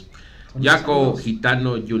 felicidades. Yaco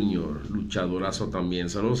Gitano Jr., luchadorazo también,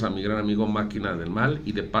 saludos a mi gran amigo Máquina del Mal,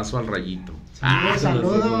 y de paso al Rayito.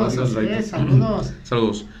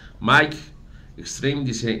 Saludos. Mike Extreme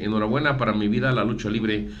dice, enhorabuena para mi vida la lucha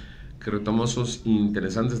libre, que retomó sus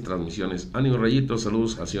interesantes transmisiones. Ánimo, Rayito,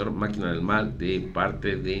 saludos al señor Máquina del Mal de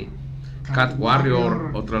parte de Cat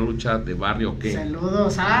Warrior, otra lucha de barrio, ¿qué?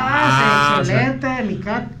 Saludos, excelente, mi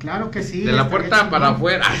Cat, claro que sí. De la puerta para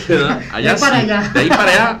afuera, allá para sí, allá. de ahí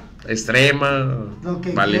para allá, extrema,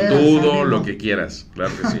 valetudo, lo que quieras,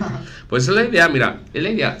 claro que sí. Pues es la idea, mira, es la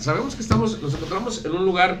idea. Sabemos que nos encontramos en un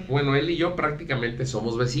lugar, bueno, él y yo prácticamente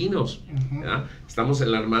somos vecinos, ¿ya? Estamos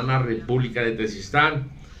en la hermana República de Tezistán,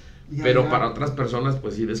 pero para otras personas,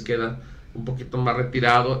 pues sí les queda un poquito más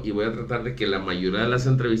retirado, y voy a tratar de que la mayoría de las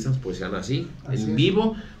entrevistas pues sean así en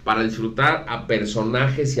vivo, para disfrutar a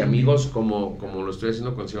personajes y amigos como lo estoy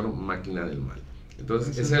haciendo con el señor Máquina del Mal.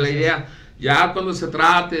 Entonces esa es la idea. Ya cuando se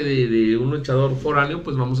trate de un luchador foráneo,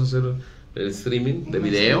 pues vamos a hacer el streaming de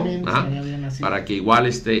video, para que igual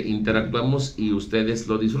interactuemos y ustedes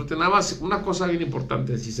lo disfruten. Nada más, una cosa bien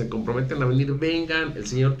importante: si se comprometen a venir, vengan. El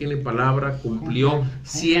señor tiene palabra, cumplió,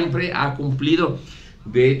 siempre ha cumplido.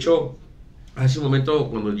 De hecho, hace un momento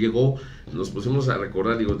cuando llegó, nos pusimos a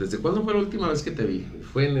recordar, digo, ¿desde cuándo fue la última vez que te vi?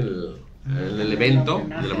 Fue en el evento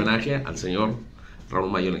del homenaje al señor Raúl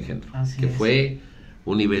Mayor Engendro, que fue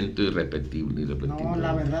un evento irrepetible. No,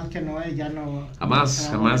 la verdad que no, ya no.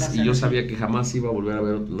 Jamás, y yo sabía que jamás iba a volver a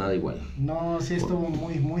ver nada igual. No, sí estuvo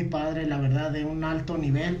muy, muy padre, la verdad, de un alto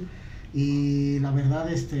nivel, y la verdad,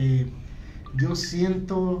 yo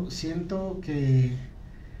siento que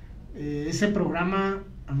ese programa,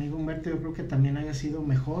 amigo Humberto, yo creo que también haya sido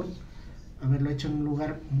mejor haberlo hecho en un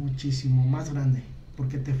lugar muchísimo más grande,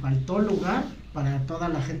 porque te faltó lugar para toda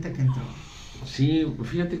la gente que entró. Sí,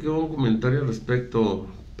 fíjate que hubo un comentario al respecto,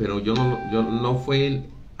 pero yo no fue,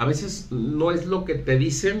 a veces no es lo que te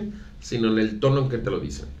dicen, sino en el tono en que te lo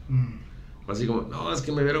dicen. Así como, no, es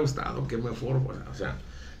que me hubiera gustado, que mejor, o sea,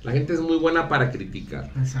 la gente es muy buena para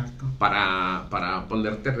criticar. Exacto. Para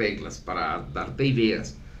ponerte reglas, para darte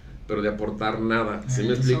ideas, pero de aportar nada. ¿Sí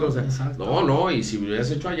me explico? O sea, no, y si me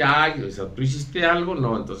hubieras hecho allá, o sea, tú hiciste algo,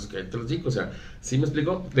 no, entonces que te lo digo, o sea, ¿sí me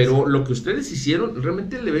explico? Pero lo que ustedes hicieron,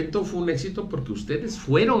 realmente el evento fue un éxito porque ustedes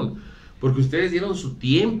fueron, porque ustedes dieron su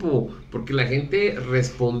tiempo, porque la gente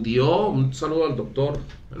respondió. Un saludo al doctor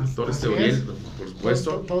Uriel, por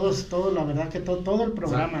supuesto. Todo, la verdad que todo el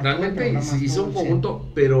programa. O sea, realmente se hizo un conjunto,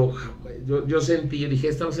 pero yo sentí, yo dije,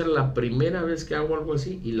 esta va a ser la primera vez que hago algo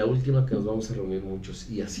así y la última que nos vamos a reunir muchos,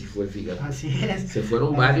 y así fue, fíjate. Así es. Se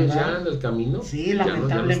fueron varios ya en el camino. Sí,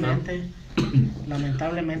 lamentablemente.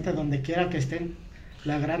 Lamentablemente, donde quiera que estén,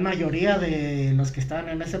 la gran mayoría de los que estaban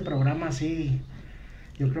en ese programa, sí.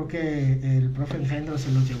 Yo creo que el profe Engendro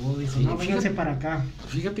se los llevó, dijo, sí, no, vénganse para acá.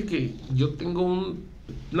 Fíjate que yo tengo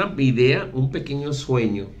una idea, un pequeño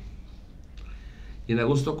sueño. Y en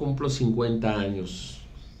agosto cumplo 50 años.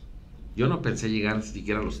 Yo no pensé llegar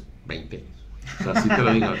siquiera a los 20. O sea, así te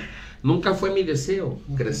lo digo. Nunca fue mi deseo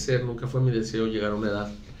crecer, nunca fue mi deseo llegar a una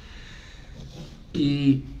edad.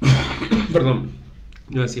 Y, perdón,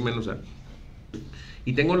 yo así menos.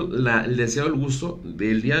 Y tengo el deseo, el gusto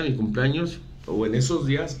del día de mi cumpleaños, o en esos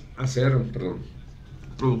días, hacer,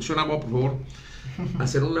 producción agua, por favor,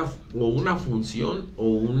 hacer una función o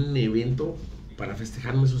un evento para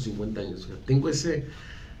festejarme esos 50 años. O sea, tengo ese,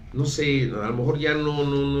 no sé, a lo mejor ya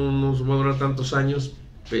no se va a durar tantos años,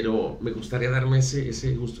 pero me gustaría darme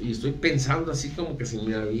ese gusto. Y estoy pensando así como que si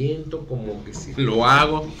me aviento, como que si lo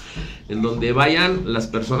hago, en donde vayan las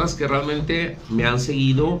personas que realmente me han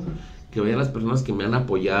seguido, que vayan las personas que me han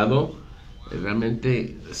apoyado.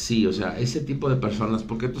 Realmente sí, o sea, ese tipo de personas,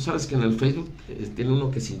 porque tú sabes que en el Facebook tiene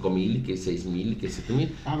uno que 5,000 y que 6,000 y que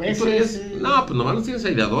 7,000. A veces. No, pues nomás los tienes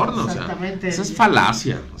ahí de adorno, o sea, esa es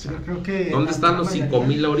falacia. O sea, yo creo que ¿dónde están los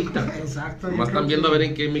 5,000 ahorita? Exacto. Nomás están viendo a ver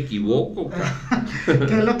en qué me equivoco.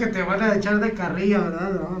 ¿Qué es lo que te van a echar de carrilla,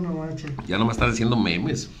 verdad? No manches. Ya nomás están haciendo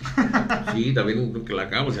memes. Sí, también lo que la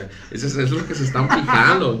acabo, o sea, eso es lo que se están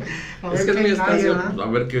fijando. Es que es mi estación, a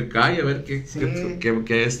ver qué cae, a ver qué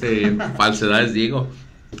falsedades digo.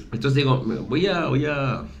 Entonces digo, voy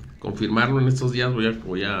a confirmarlo en estos días,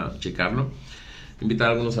 voy a checarlo, invitar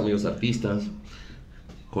a algunos amigos artistas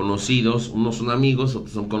conocidos. Unos son amigos,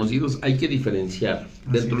 otros son conocidos. Hay que diferenciar.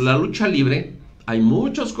 Dentro de la lucha libre hay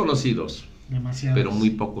muchos conocidos, demasiados, pero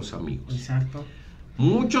muy pocos amigos. Exacto.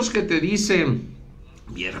 Muchos que te dicen,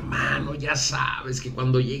 mi hermano, ya sabes que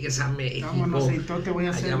cuando llegues a México, vámonos, te voy a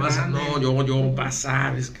hacer grande. Yo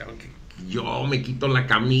sabes, cabrón, que yo me quito la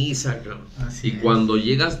camisa, cabrón. Y cuando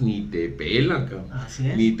llegas ni te pelan, cabrón.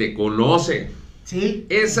 Ni te conoce. Sí.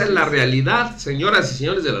 Esa es la realidad, señoras y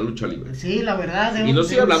señores de la lucha libre. Sí, la verdad. Y no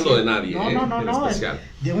estoy hablando de nadie, no, especial.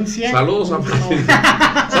 De un 100. Saludos a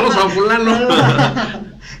Saludos a fulano.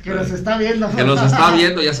 Que nos está viendo. Que nos está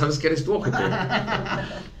viendo, ya sabes que eres tú, ojete.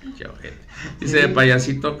 Dice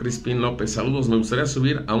Payasito Crispín López, saludos, me gustaría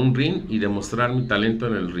subir a un ring y demostrar mi talento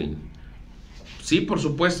en el ring. Sí, por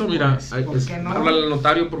supuesto, mira, pues, ¿por qué no? háblale al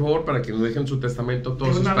notario, por favor, para que nos dejen su testamento,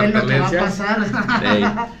 todas sus una vez lo que va a pertenencias.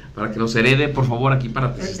 pasar. Para que nos herede, por favor, aquí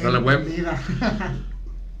para que está en la web. VIDA.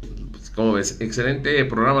 Pues, ¿cómo ves? Excelente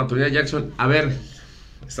programa, Antonio Jackson. A ver,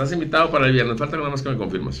 estás invitado para el viernes, falta nada más que me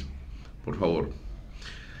confirmes, por favor.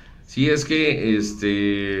 Sí, es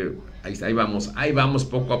que, ahí vamos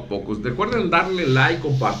poco a poco. Recuerden darle like,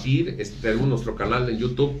 compartir, tenemos nuestro canal de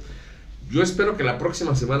YouTube. Yo espero que la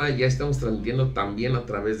próxima semana ya estemos transmitiendo también a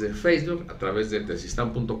través de Facebook, a través de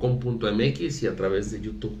tesistan.com.mx y a través de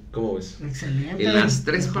YouTube. ¿Cómo ves? Excelente. En las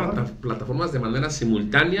tres plataformas de manera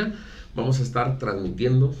simultánea vamos a estar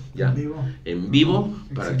transmitiendo ya en vivo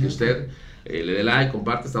para que usted le dé like,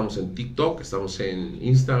 comparte. Estamos en TikTok, estamos en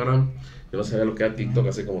Instagram. Yo no sabía lo que era TikTok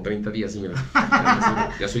hace como 30 días, y mira,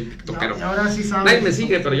 ya soy tiktokero. No, ahora sí sabes. Nadie me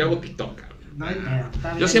sigue, pero yo hago TikTok.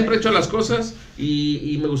 Yo siempre he hecho las cosas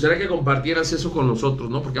y me gustaría que compartieras eso con nosotros,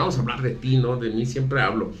 ¿no? Porque vamos a hablar de ti, ¿no? De mí siempre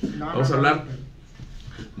hablo. Vamos a hablar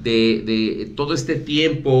de todo este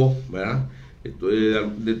tiempo, ¿verdad?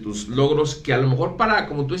 De tus logros que a lo mejor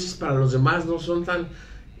como tú dices, para los demás no son tan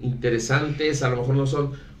interesantes, a lo mejor no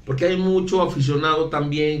son, porque hay mucho aficionado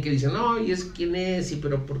también que dice, no, y es quién es, y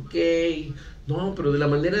pero por qué, y, no, pero de la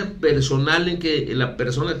manera personal en que la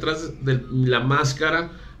persona detrás de la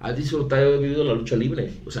máscara ha disfrutado, ha vivido la lucha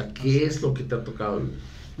libre. O sea, ¿qué es lo que te ha tocado?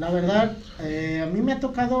 La verdad, a mí me ha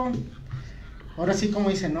tocado, ahora sí como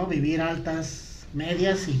dicen, ¿no? Vivir altas,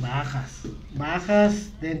 medias y bajas. Bajas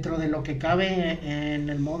dentro de lo que cabe en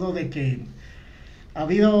el modo de que ha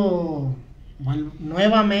habido, bueno,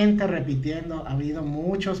 nuevamente repitiendo, ha habido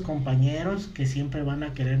muchos compañeros que siempre van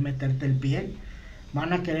a querer meterte el pie,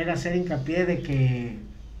 van a querer hacer hincapié de que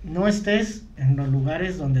no estés en los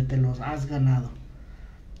lugares donde te los has ganado.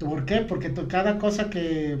 ¿Por qué? Porque cada cosa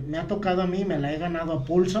que me ha tocado a mí me la he ganado a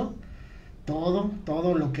pulso. Todo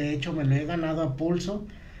lo que he hecho me lo he ganado a pulso.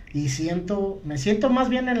 Y me siento más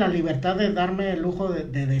bien en la libertad de darme el lujo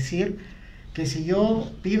de decir que si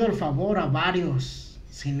yo pido el favor a varios,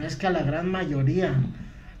 si no es que a la gran mayoría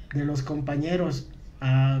de los compañeros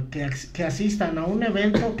que asistan a un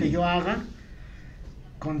evento que yo haga,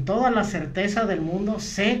 con toda la certeza del mundo,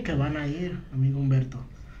 sé que van a ir, amigo Humberto.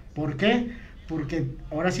 ¿Por qué? Porque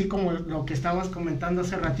ahora sí, como lo que estabas comentando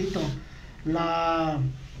hace ratito,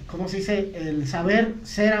 ¿cómo se dice? El saber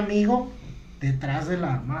ser amigo detrás de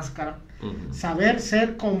la máscara, saber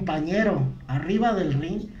ser compañero arriba del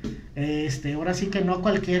ring, ahora sí que no a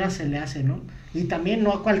cualquiera se le hace, ¿no? Y también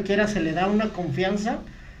no a cualquiera se le da una confianza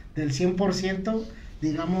del 100%,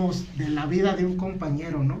 digamos, de la vida de un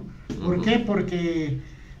compañero, ¿no? ¿Por qué? Porque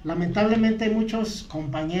lamentablemente hay muchos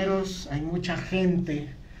compañeros, hay mucha gente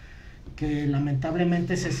que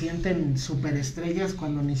lamentablemente se sienten superestrellas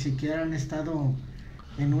cuando ni siquiera han estado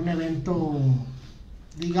en un evento,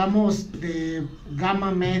 digamos, de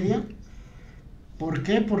gama media. ¿Por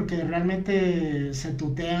qué? Porque realmente se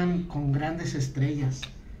tutean con grandes estrellas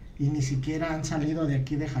y ni siquiera han salido de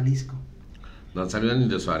aquí de Jalisco. No han salido ni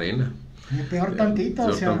de su arena. Peor tantito,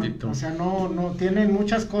 o sea, no tienen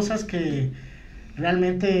muchas cosas que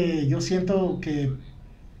realmente yo siento que,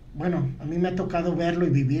 bueno, a mí me ha tocado verlo y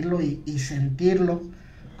vivirlo y sentirlo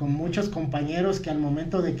con muchos compañeros que al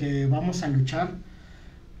momento de que vamos a luchar,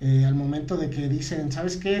 al momento de que dicen,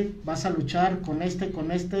 ¿sabes qué? Vas a luchar con este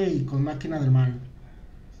y con Máquina del Mal.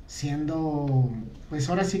 Siendo, pues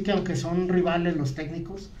ahora sí que aunque son rivales los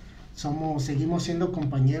técnicos, seguimos siendo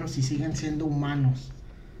compañeros y siguen siendo humanos.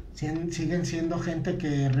 Siguen siendo gente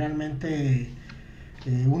que realmente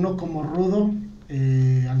uno como rudo,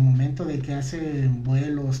 al momento de que hacen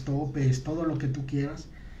vuelos, topes, todo lo que tú quieras,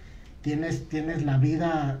 tienes la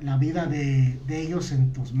vida de ellos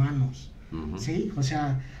en tus manos. ¿Sí? O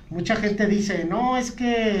sea, mucha gente dice, no, es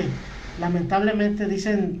que lamentablemente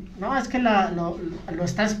dicen, no, es que lo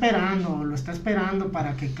está esperando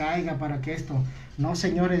para que caiga, para que esto. No,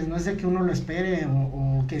 señores, no es de que uno lo espere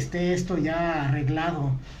o que esté esto ya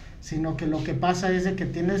arreglado, sino que lo que pasa es de que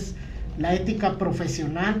tienes la ética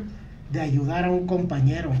profesional de ayudar a un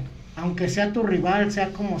compañero, aunque sea tu rival,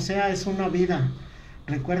 sea como sea, es una vida.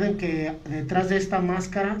 Recuerden que detrás de esta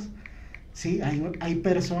máscara, sí, hay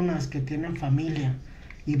personas que tienen familia,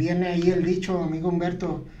 y viene ahí el dicho, amigo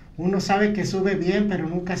Humberto, uno sabe que sube bien, pero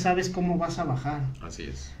nunca sabes cómo vas a bajar. Así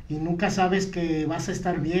es. Y nunca sabes que vas a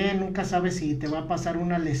estar bien, nunca sabes si te va a pasar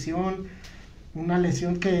una lesión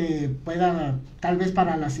que pueda, tal vez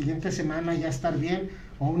para la siguiente semana ya estar bien,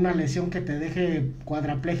 o una lesión que te deje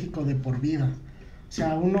cuadrapléjico de por vida. O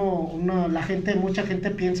sea, mucha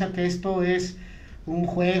gente piensa que esto es un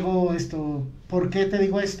juego, ¿por qué te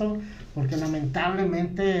digo esto? Porque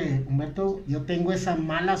lamentablemente, Humberto, yo tengo esa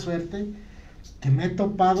mala suerte que me he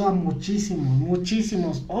topado a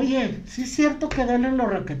muchísimos. Oye, sí es cierto que duelen los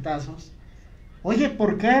raquetazos. Oye,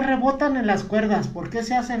 ¿por qué rebotan en las cuerdas? ¿Por qué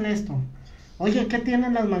se hacen esto? Oye, ¿qué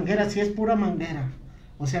tienen las mangueras? Si es pura manguera,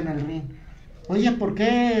 o sea, en el ring. Oye, ¿por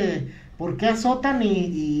qué azotan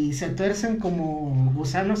y se tuercen como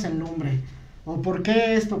gusanos en lumbre? ¿O por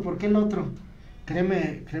qué esto? ¿Por qué el otro?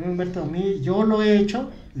 Créeme, Humberto, a mí, yo lo he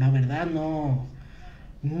hecho, la verdad no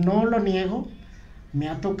lo niego. Me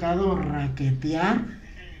ha tocado raquetear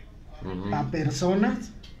a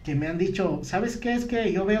personas que me han dicho, ¿sabes qué? Es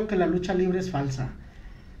que yo veo que la lucha libre es falsa.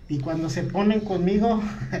 Y cuando se ponen conmigo,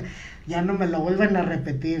 ya no me lo vuelven a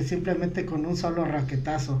repetir, simplemente con un solo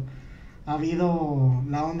raquetazo. Ha habido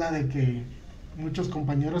la onda de que muchos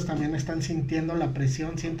compañeros también están sintiendo la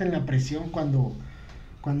presión, sienten la presión cuando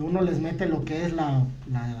uno les mete lo que es la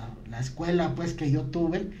escuela pues que yo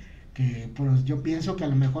tuve, que pues yo pienso que a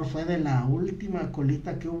lo mejor fue de la última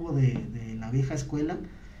colita que hubo de la vieja escuela.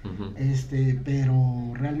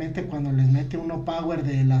 Pero realmente cuando les mete uno power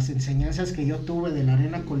de las enseñanzas que yo tuve de la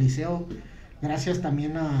Arena Coliseo, gracias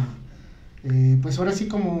también a pues ahora sí,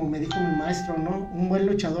 como me dijo mi maestro, ¿no? Un buen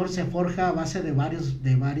luchador se forja a base de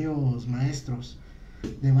varios maestros,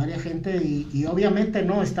 de varias gente, y obviamente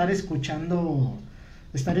no estar escuchando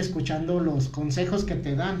los consejos que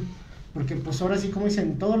te dan, porque pues ahora sí, como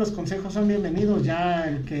dicen, todos los consejos son bienvenidos, ya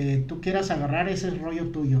el que tú quieras agarrar ese es rollo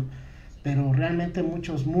tuyo, pero realmente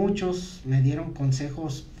muchos me dieron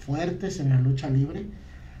consejos fuertes en la lucha libre,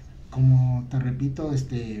 como te repito,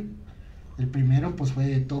 el primero pues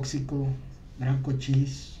fue Tóxico, Gran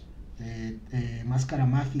Cochís, Máscara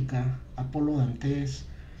Mágica, Apolo Dantes,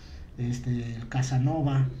 el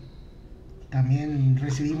Casanova. También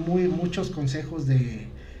recibí muchos consejos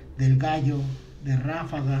del Gallo, de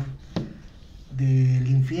Ráfaga, del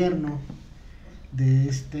Infierno,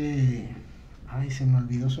 de ay, se me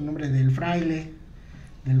olvidó su nombre, del Fraile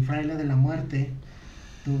de la Muerte.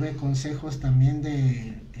 Tuve consejos también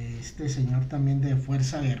de este señor también de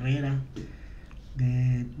Fuerza Guerrera.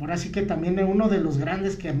 Ahora sí que también uno de los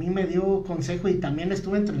grandes que a mí me dio consejo, y también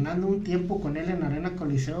estuve entrenando un tiempo con él en Arena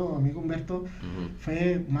Coliseo, amigo Humberto,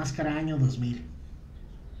 fue Máscara Año 2000.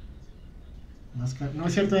 No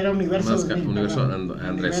es cierto, era Universo 2000. Universo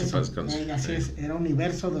Andrés Pascans. Así es, era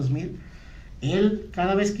Universo 2000. Él,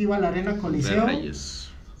 cada vez que iba a la Arena Coliseo,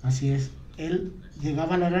 así es, él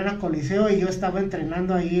llegaba a la Arena Coliseo y yo estaba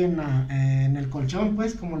entrenando ahí en el colchón,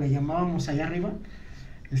 pues, como le llamábamos allá arriba.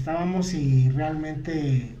 Estábamos y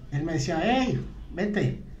realmente él me decía, hey,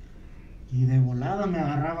 vete. Y de volada me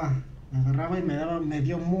agarraba y me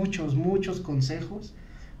dio muchos consejos.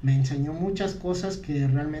 Me enseñó muchas cosas que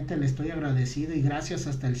realmente le estoy agradecido, y gracias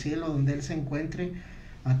hasta el cielo donde él se encuentre,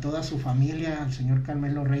 a toda su familia, al señor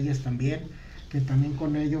Carmelo Reyes también, que también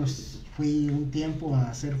con ellos fui un tiempo a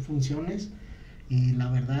hacer funciones, y la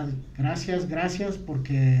verdad, gracias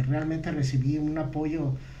porque realmente recibí un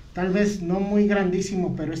apoyo, tal vez no muy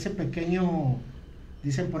grandísimo, pero ese pequeño,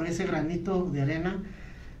 dicen por ese granito de arena,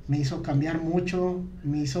 me hizo cambiar mucho,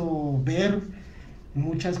 me hizo ver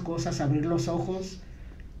muchas cosas, abrir los ojos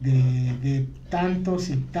de tantos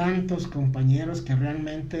y tantos compañeros que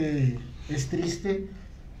realmente es triste,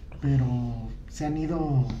 pero se han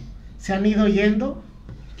ido yendo.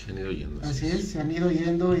 Así es, se han ido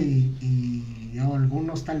yendo y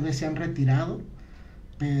algunos tal vez se han retirado,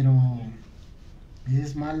 pero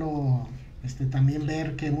es malo también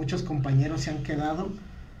ver que muchos compañeros se han quedado,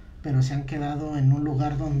 pero se han quedado en un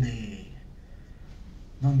lugar donde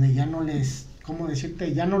ya no les, ¿cómo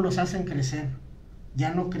decirte? Ya no los hacen crecer,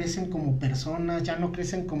 ya no crecen como personas, ya no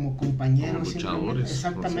crecen como compañeros, como luchadores,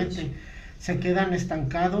 exactamente, se quedan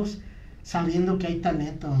estancados sabiendo que hay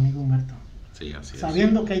talento, amigo Humberto. Sí, así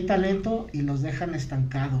sabiendo que hay talento, y los dejan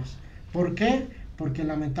estancados. ¿Por qué? Porque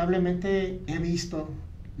lamentablemente he visto,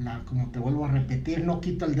 como te vuelvo a repetir, no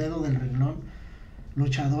quito el dedo del renglón,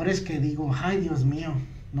 luchadores que digo, ay Dios mío,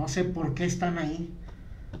 no sé por qué están ahí,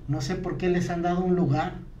 no sé por qué les han dado un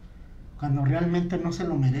lugar cuando realmente no se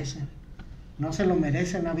lo merecen.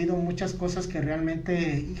 Ha habido muchas cosas que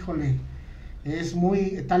realmente, híjole,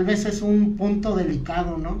 tal vez es un punto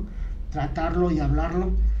delicado, ¿no? Tratarlo y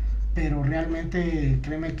hablarlo, pero realmente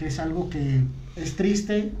créeme que es algo que es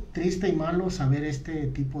triste y malo saber este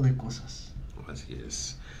tipo de cosas. Así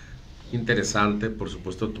es. Interesante, por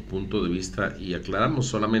supuesto, tu punto de vista, y aclaramos,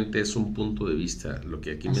 solamente es un punto de vista, lo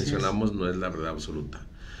que aquí mencionamos no es la verdad absoluta.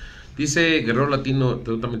 Dice Guerrero Latino,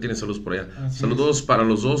 tú también tienes saludos por allá. Saludos para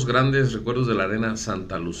los dos grandes recuerdos de la Arena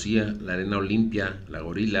Santa Lucía, la Arena Olimpia, la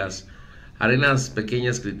Gorilas, arenas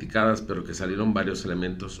pequeñas criticadas, pero que salieron varios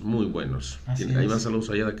elementos muy buenos. Ahí van saludos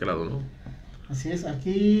allá de aquel lado, ¿no? Así es,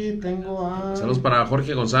 aquí tengo a... Saludos para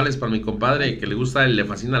Jorge González, para mi compadre, que le gusta, le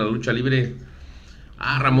fascina la lucha libre.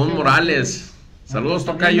 Ramón Morales. Saludos,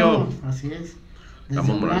 tocayo. Así es.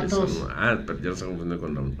 Ramón Morales. Pero ya se confundió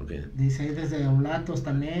con Ramón. Okay. Dice desde Oblatos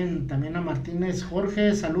también a Martínez.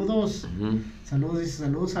 Jorge, saludos.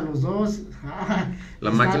 Saludos a los dos.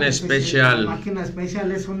 La máquina especial. La máquina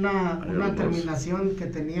especial es una terminación que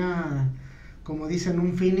tenía, como dicen,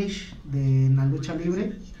 un finish en la lucha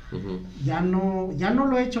libre. Ya no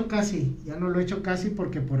lo he hecho casi,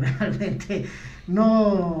 porque pues realmente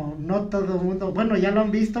no todo el mundo, bueno, ya lo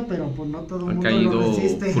han visto, pero pues no todo el mundo lo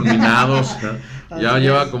resiste. Fulminados, ya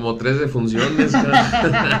lleva como 3 defunciones.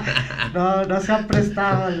 No se ha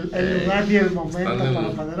prestado el lugar ni el momento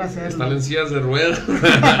para poder hacerlo. Están en sillas de ruedas.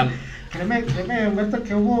 Créeme, Humberto,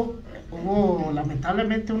 que hubo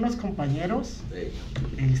lamentablemente unos compañeros,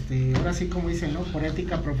 ahora sí, como dicen, ¿no? Por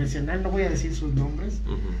ética profesional, no voy a decir sus nombres,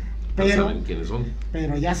 pero ya saben quiénes son.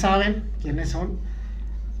 Pero ya saben quiénes son.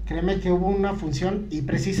 Créeme que hubo una función, y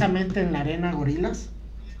precisamente en la Arena Gorilas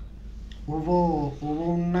hubo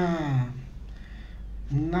una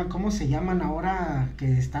 ¿cómo se llaman ahora?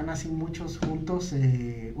 Que están así muchos juntos,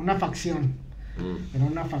 una facción. Era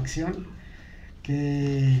una facción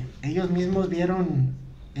que ellos mismos vieron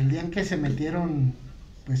el día en que se metieron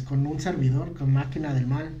pues con un servidor, con Máquina del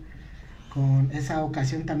Mal. Con esa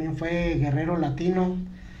ocasión también fue Guerrero Latino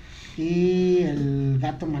y el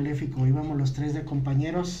Gato Maléfico. Íbamos los 3 de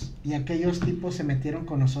compañeros y aquellos tipos se metieron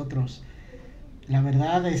con nosotros. La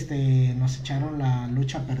verdad, nos echaron la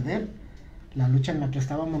lucha a perder, la lucha en la que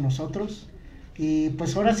estábamos nosotros. Y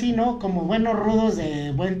pues ahora sí, ¿no? Como buenos rudos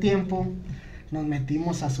de buen tiempo, nos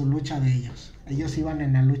metimos a su lucha de ellos. Ellos iban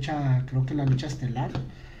en la lucha, creo que la lucha estelar.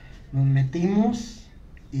 Nos metimos,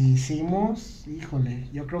 hicimos, híjole,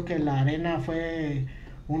 yo creo que la arena fue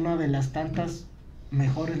una de las tantas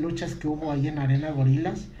mejores luchas que hubo ahí en Arena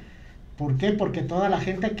Gorilas. ¿Por qué? Porque toda la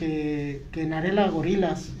gente que en Arena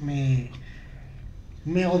Gorilas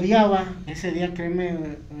me odiaba ese día, créeme,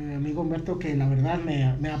 amigo Humberto, que la verdad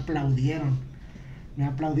me aplaudieron. Me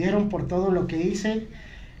aplaudieron por todo lo que hice.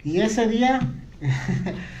 Y ese día,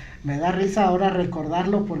 me da risa ahora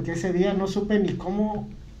recordarlo, porque ese día no supe ni cómo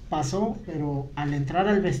pasó, pero al entrar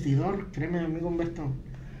al vestidor, créeme, amigo Humberto,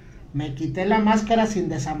 me quité la máscara sin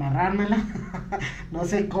desamarrármela. No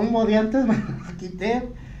sé cómo de antes me la quité.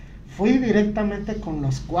 Fui directamente con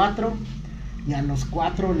los 4 y a los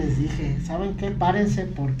 4 les dije, ¿saben qué? Párense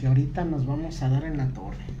porque ahorita nos vamos a dar en la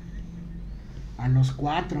torre. A los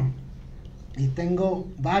 4. Y tengo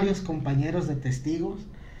varios compañeros de testigos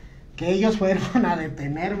que ellos fueron a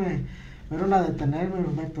detenerme,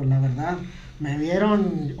 Roberto, la verdad. Me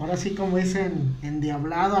vieron, ahora sí como dicen,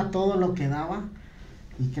 endiablado a todo lo que daba.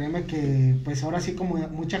 Y créeme que, pues ahora sí, como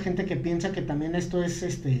mucha gente que piensa que también esto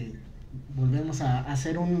es, volvemos a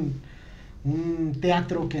hacer un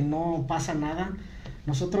teatro que no pasa nada.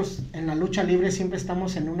 Nosotros en la lucha libre siempre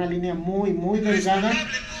estamos en una línea muy delgada,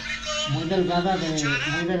 muy delgada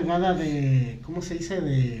de, ¿cómo se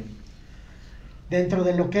dice? Dentro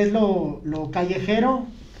de lo que es lo callejero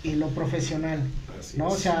y lo profesional. Así ¿no?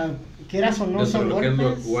 Es. O sea, quieras o no, dentro son de lo golpes. Que es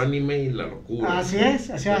lo ecuánime y la locura. Así es,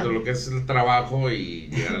 o sea. Dentro de lo que es el trabajo y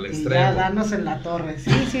llegar al extremo. Y ya darnos en la torre.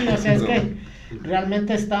 Sí, o sea, es que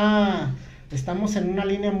realmente estamos en una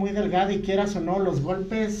línea muy delgada, y quieras o no, los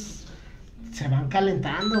golpes se van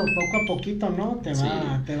calentando poco a poquito, ¿no? Te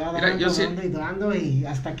va dando, y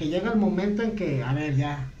hasta que llega el momento en que, a ver,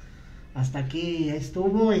 ya, hasta aquí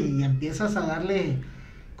estuvo, y empiezas a darle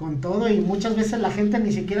con todo, y muchas veces la gente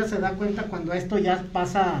ni siquiera se da cuenta cuando esto ya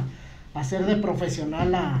pasa a ser de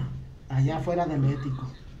profesional allá fuera de lo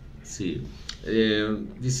ético. Sí.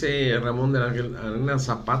 Dice Ramón del Ángel, Arena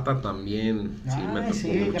Zapata también.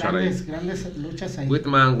 Grandes luchas ahí.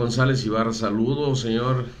 Whitman González Ibarra, saludos,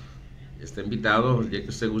 señor. Está invitado, ya que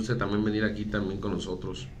usted guste también venir aquí también con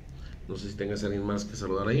nosotros. No sé si tengas a alguien más que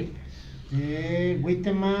saludar ahí.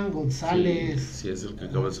 Whitman González. Sí, es el que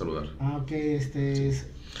acabo de saludar. Ok,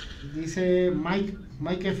 dice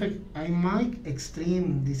Mike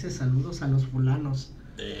Extreme, dice saludos a los fulanos.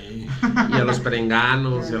 Y a los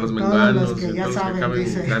perenganos, y a los menganos, los que ya saben,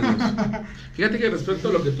 dice. Fíjate que respecto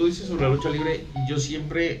a lo que tú dices sobre la lucha libre,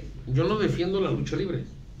 yo no defiendo la lucha libre.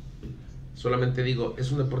 Solamente digo,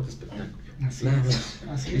 es un deporte espectáculo. Así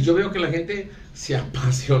es. Y yo veo que la gente se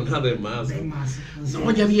apasiona de más.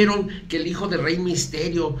 No, ya vieron que el hijo de Rey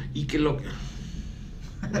Misterio y que lo...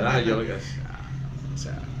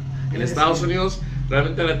 en Estados Unidos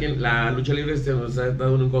realmente la lucha libre nos ha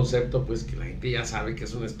dado un concepto, pues que la gente ya sabe que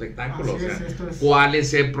es un espectáculo. ¿Cuál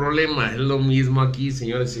es el problema? Es lo mismo aquí,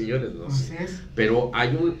 señores, no sé. Pero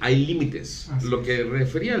hay límites. Lo que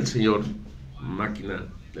refería el señor Máquina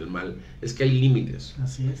del Mal, es que hay límites.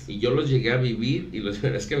 Así es. Y yo los llegué a vivir, y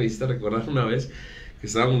es que me hiciste recordar una vez que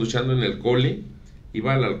estábamos luchando en el cole,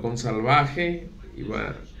 iba el halcón salvaje,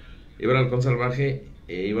 iba el halcón salvaje,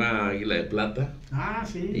 iba Águila de Plata. Ah,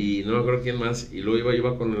 sí. Y no me acuerdo quién más, y luego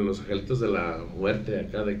iba con los angelitos de la muerte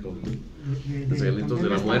acá los angelitos de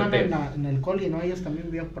la muerte. En el coli, ¿no? Ellos también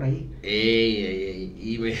vivían por ahí.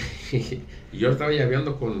 Y yo estaba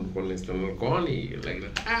llaveando con el halcón y la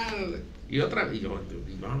y otra, y yo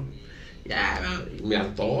y me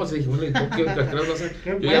hartó, o sea, dije, bueno, ¿y tú qué vas a hacer?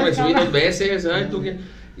 Yo ya me subí 2 veces, ¿sabes? ¿Tú qué?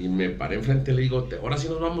 Y me paré enfrente y le digo, ahora sí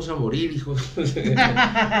nos vamos a morir, hijo.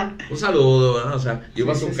 Un saludo, ¿verdad? O sea, yo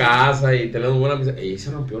iba a su casa y tenemos buena amistad. Y ahí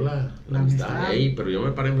se rompió la amistad. Pero yo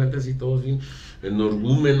me paré enfrente así, todos bien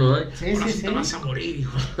energúmeno, ¿eh? Ahora sí te vas a morir,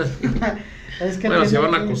 hijo. Es que bueno, se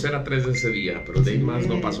iban a coser a 3 de ese día, pero de ahí más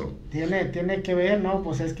no pasó. Tiene que ver, ¿no?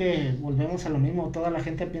 Pues es que volvemos a lo mismo. Toda la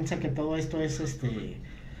gente piensa que todo esto es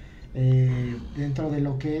dentro de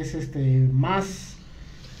lo que es más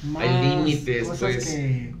hay límites, pues,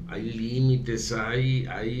 que... hay límites,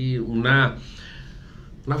 hay una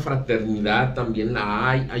fraternidad también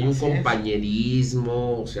hay un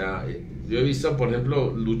compañerismo, o sea, yo he visto, por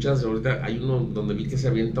ejemplo, luchas, ahorita hay uno donde vi que se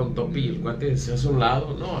avienta un tope y el cuate se hace a un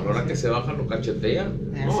lado, no, a la hora que se baja lo cachetea,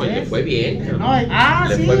 no, y le fue bien,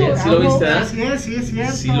 le fue bien, ¿sí lo viste? Así es, sí es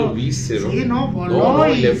cierto. Sí lo viste, ¿no? Sí, voló no,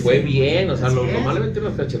 y le fue bien, o sea, normalmente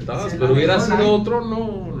unas cachetadas, pero hubiera sido otro,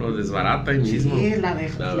 no, lo desbarata ahí mismo. Sí, la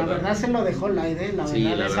verdad se lo dejó la idea, la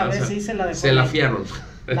verdad, esa vez sí se la dejó. Se la fiaron.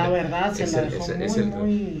 La verdad, se la dejó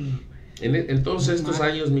muy... En todos estos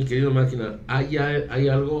años, mi querido Máquina, ¿hay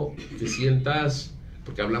algo que sientas?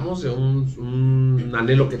 Porque hablamos de un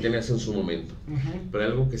anhelo que tenías en su momento, pero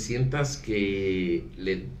hay algo que sientas que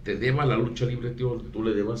te deba la lucha libre, tío, tú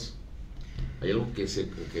le debas. ¿Hay algo que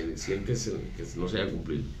sientes que no se haya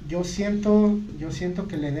cumplido? Yo siento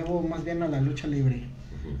que le debo más bien a la lucha libre.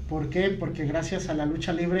 ¿Por qué? Porque gracias a la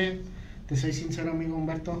lucha libre, te soy sincero, amigo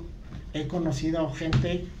Humberto, he conocido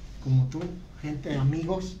gente como tú,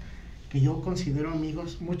 amigos que yo considero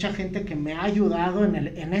amigos, mucha gente que me ha ayudado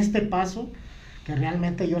en este paso, que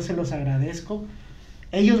realmente yo se los agradezco.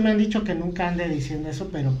 Ellos me han dicho que nunca ande diciendo eso,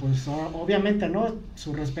 pero pues obviamente no,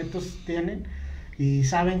 sus respetos tienen y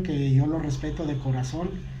saben que yo los respeto de corazón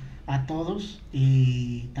a todos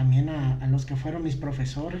y también a los que fueron mis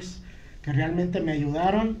profesores, que realmente me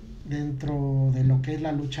ayudaron dentro de lo que es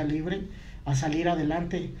la lucha libre a salir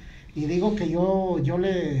adelante. Y digo que yo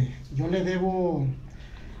le debo,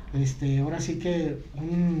 ahora sí que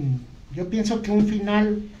yo pienso que un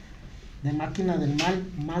final de Máquina del Mal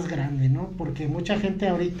más grande, ¿no? Porque mucha gente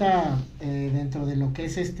ahorita dentro de lo que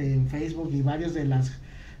es en Facebook y varios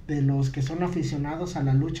de los que son aficionados a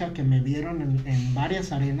la lucha que me vieron en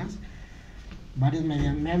varias arenas, varios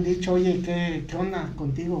me han dicho, oye, ¿qué onda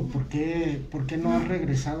contigo? ¿Por qué no has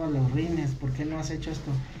regresado a los rines? ¿Por qué no has hecho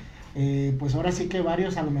esto? Pues ahora sí que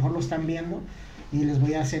varios a lo mejor lo están viendo y les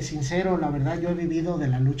voy a ser sincero, la verdad yo he vivido de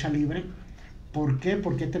la lucha libre. ¿Por qué?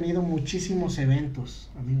 Porque he tenido muchísimos eventos,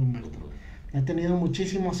 amigo Humberto. He tenido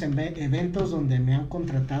muchísimos eventos donde me han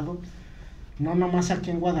contratado, no nomás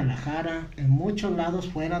aquí en Guadalajara, en muchos lados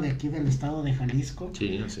fuera de aquí del estado de Jalisco.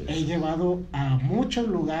 Sí, así es. He llevado a muchos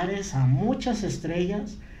lugares, a muchas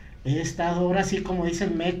estrellas. He estado, ahora sí, como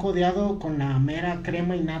dicen, me he codeado con la mera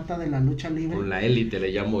crema y nata de la lucha libre. Con la élite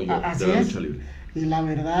le llamo yo, así de la es. lucha libre. Y la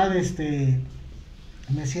verdad,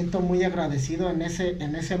 me siento muy agradecido en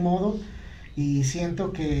ese modo y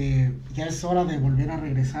siento que ya es hora de volver a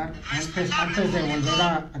regresar. Antes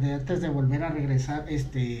de volver a regresar,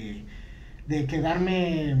 de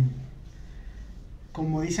quedarme,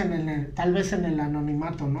 como dicen, tal vez en el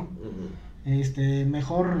anonimato, ¿no?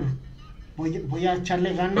 Mejor voy a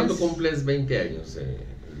echarle ganas. ¿Cuándo cumples 20 años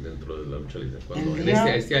dentro de la lucha libre? ¿En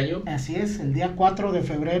este año? Así es, el día 4 de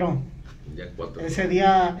febrero. El día 4. Ese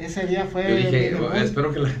día fue... Yo dije,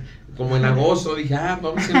 espero que como en agosto, dije,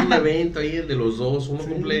 vamos a hacer un evento ahí de los dos.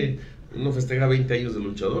 Uno festeja 20 años de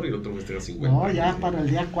luchador y el otro festeja 50. No, ya para el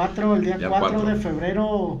día 4, el día 4 de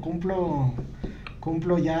febrero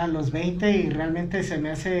cumplo ya los 20 y realmente se me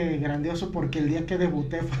hace grandioso porque el día que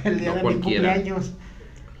debuté fue el día de mi cumpleaños.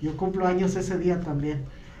 Yo cumplo años ese día también.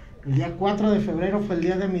 El día 4 de febrero fue el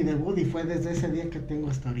día de mi debut y fue desde ese día que tengo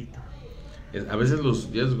hasta ahorita. A veces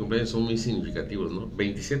los días de cumpleaños son muy significativos, ¿no?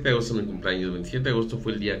 27 de agosto es mi cumpleaños, 27 de agosto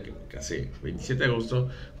fue el día que me casé, 27 de agosto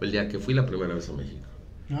fue el día que fui la primera vez a México.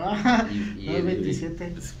 El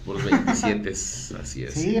 27. Por los 27, así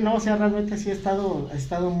es. Sí, no, o sea, realmente sí ha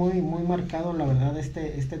estado muy, muy marcado, la verdad,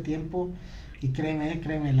 este tiempo. Y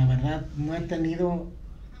créeme, la verdad, no he tenido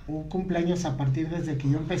un cumpleaños a partir desde que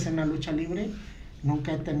yo empecé en la lucha libre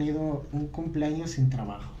nunca he tenido un cumpleaños sin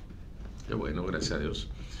trabajo. Qué bueno, gracias a Dios.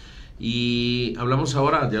 Y hablamos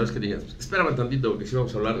ahora, ya ves que digas, espérame tantito, porque sí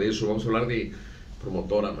vamos a hablar de eso, vamos a hablar de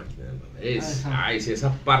promotora, Máquina del Mal. Sí,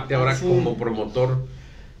 esa parte ahora sí. Como promotor,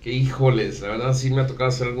 que híjoles, la verdad sí me ha tocado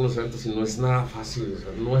hacer algunos eventos y no es nada fácil, o sea,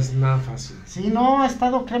 no es nada fácil. Sí, no, ha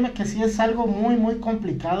estado, créeme que sí es algo muy, muy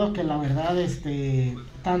complicado, que la verdad,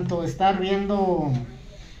 tanto estar viendo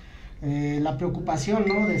la preocupación,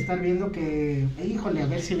 ¿no? De estar viendo que, híjole, a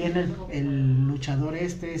ver si viene el luchador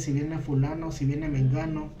si viene fulano, si viene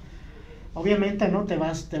mengano. Obviamente, ¿no? Te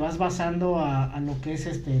vas basando a lo que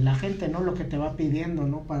es la gente, ¿no? Lo que te va pidiendo,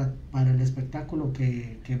 ¿no? Para el espectáculo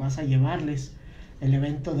que vas a llevarles, el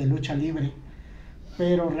evento de lucha libre.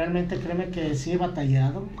 Pero realmente créeme que sí he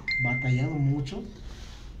batallado mucho,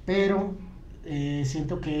 pero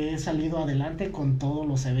siento que he salido adelante con todos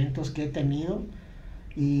los eventos que he tenido.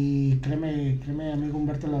 Y créeme amigo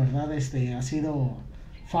Humberto, la verdad ha sido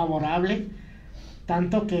favorable,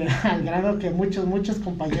 tanto que al grado que muchos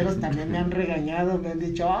compañeros también me han regañado, me han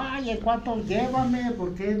dicho, ay, ¿cuánto? Llévame,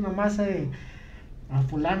 porque nomás a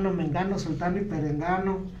fulano, mengano, sultano y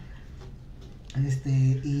perengano.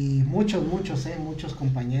 Y muchos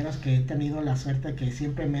compañeros que he tenido la suerte que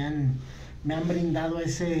siempre me han brindado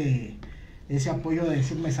ese apoyo de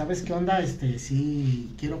decirme, ¿sabes qué onda?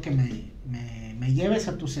 Sí, quiero que me lleves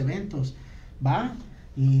a tus eventos, ¿va?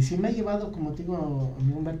 Y sí me he llevado, como te digo,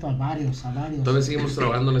 Humberto, a varios. Todavía seguimos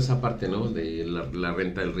trabajando en esa parte, ¿no? De la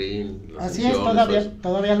renta del ring. Así es,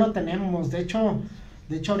 todavía lo tenemos. De hecho,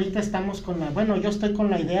 ahorita estamos yo estoy con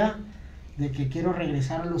la idea de que quiero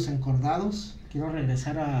regresar a los encordados, quiero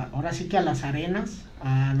regresar ahora sí que a las arenas,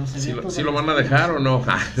 a los eventos. ¿Sí lo van a dejar o no?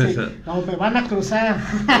 Sí, no, me van a cruzar.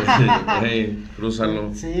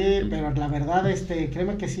 Crúzalo. Sí, pero la verdad,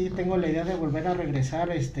 créeme que sí, tengo la idea de volver a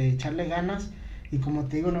regresar, echarle ganas, y como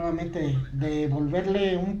te digo nuevamente,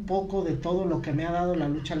 devolverle un poco de todo lo que me ha dado la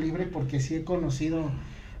lucha libre, porque sí he conocido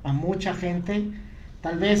a mucha gente,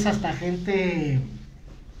 tal vez hasta gente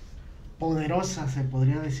poderosa, se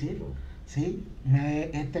podría decir, ¿sí?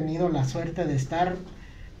 He tenido la suerte de estar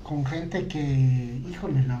con gente que,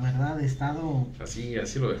 híjole, la verdad he estado así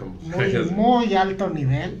lo dejamos muy alto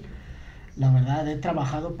nivel. La verdad he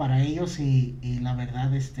trabajado para ellos y la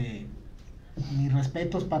verdad mis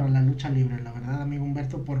respetos para la lucha libre, la verdad, amigo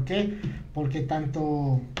Humberto. ¿Por qué? Porque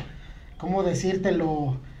tanto, ¿cómo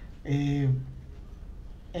decírtelo? En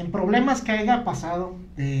problemas que haya pasado,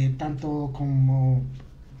 tanto como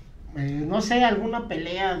no sé, alguna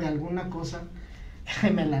pelea de alguna cosa,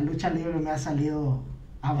 la lucha libre me ha salido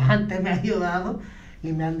avante, me ha ayudado,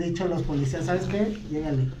 y me han dicho los policías, ¿sabes qué?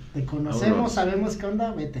 Llégale, te conocemos, sabemos qué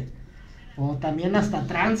onda, vete. O también hasta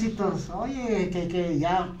tránsitos, oye, que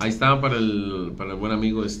ya. Ahí estaba para el buen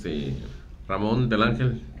amigo Ramón del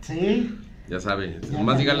Ángel. Sí. Ya sabe,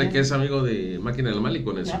 nomás dígale que es amigo de Máquina del Mal y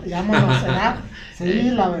con eso. Ya me lo será. Sí,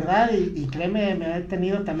 la verdad, y créeme, me he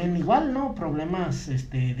tenido también igual, ¿no? Problemas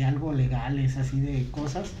de algo legales, así de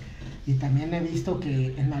cosas. Y también he visto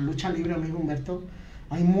que en la lucha libre, amigo Humberto,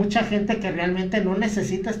 hay mucha gente que realmente no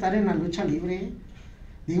necesita estar en la lucha libre.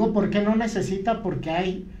 Digo, ¿por qué no necesita?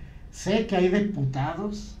 Porque sé que hay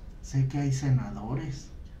diputados, sé que hay senadores,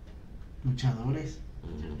 luchadores.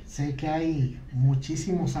 Sé que hay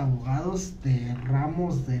muchísimos abogados de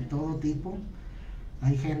ramos de todo tipo.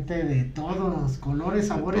 Hay gente de todos los colores,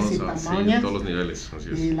 sabores y tamaños. Sí, de todos los niveles, así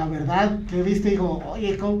es. Y la verdad que he visto y digo,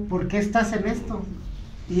 oye, ¿por qué estás en esto?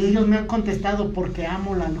 Y ellos me han contestado, porque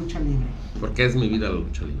amo la lucha libre. Porque es mi vida la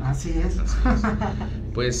lucha libre. Así es.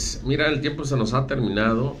 Pues mira, el tiempo se nos ha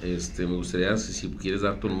terminado. Me gustaría, si quieres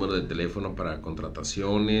dar tu número de teléfono para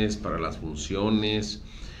contrataciones, para las funciones.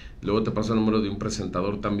 Luego te paso el número de un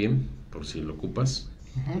presentador también, por si lo ocupas.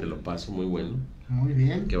 Te lo paso, muy bueno. Muy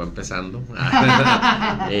bien. Que va empezando.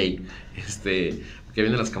 Hey, que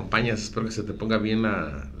vienen las campañas, espero que se te ponga bien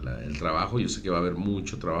el trabajo. Yo sé que va a haber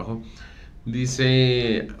mucho trabajo.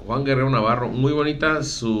 Dice Juan Guerrero Navarro, muy bonita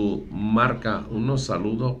su marca. Unos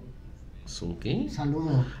saludos. ¿Su qué?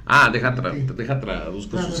 Saludo. Deja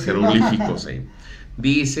traduzco sus jeroglíficos.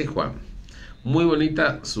 Dice Juan, muy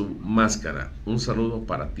bonita su máscara. Un saludo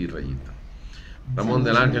para ti, Rayita. Ramón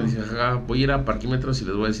del Ángel dice, voy a ir a Parquímetros y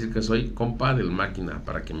les voy a decir que soy compa del Máquina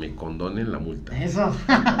para que me condonen la multa. Eso.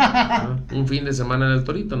 Un fin de semana en el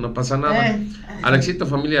Torito, no pasa nada. Alexito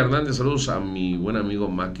Familia Hernández, saludos a mi buen amigo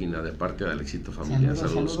Máquina de parte de Alexito Familia.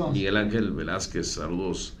 Saludos. Miguel Ángel Velázquez,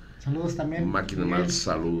 saludos. Saludos también. Máquina Mal,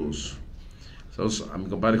 saludos. Saludos a mi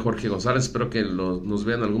compadre Jorge González, espero que nos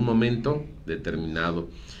vean en algún momento determinado.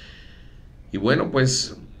 Y bueno,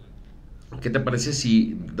 pues ¿qué te parece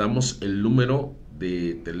si damos el número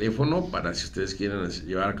de teléfono para si ustedes quieren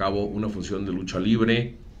llevar a cabo una función de lucha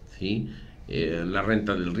libre, ¿sí? La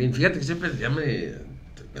renta del ring? Fíjate que siempre ya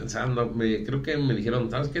pensando, creo que me dijeron,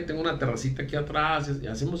 ¿sabes qué? Tengo una terracita aquí atrás, y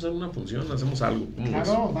hacemos una función, hacemos algo.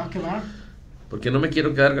 Claro, va que va. Porque no me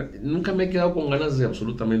quiero quedar, nunca me he quedado con ganas de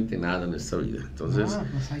absolutamente nada en esta vida. Entonces,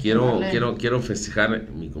 pues quiero festejar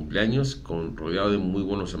mi cumpleaños rodeado de muy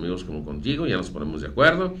buenos amigos como contigo, ya nos ponemos de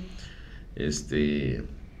acuerdo.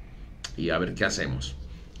 Y a ver qué hacemos.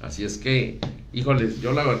 Así es que, híjoles,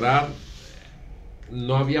 yo la verdad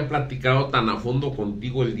no había platicado tan a fondo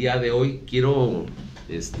contigo el día de hoy. Quiero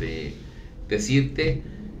decirte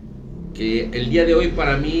que el día de hoy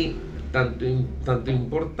para mí tanto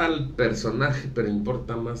importa el personaje, pero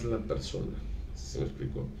importa más la persona. ¿Se me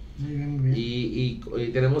explicó? Muy bien, muy bien. Y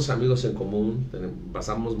tenemos amigos en común,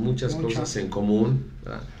 pasamos muchas cosas en común,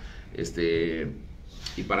 ¿verdad?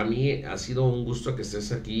 Y para mí ha sido un gusto que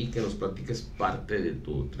estés aquí, que nos platiques parte de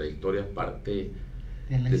tu trayectoria, parte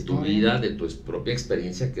de tu vida, de tu propia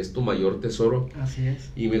experiencia, que es tu mayor tesoro. Así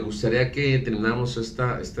es. Y me gustaría que termináramos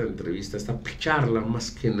esta entrevista, esta charla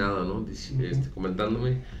más que nada, ¿no?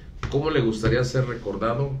 Comentándome cómo le gustaría ser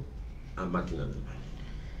recordado a Máquina del Mal.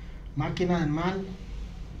 Máquina del Mal,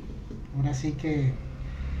 ahora sí que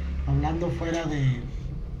hablando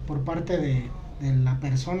por parte de la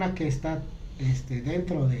persona que está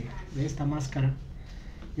dentro de esta máscara,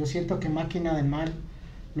 yo siento que Máquina del Mal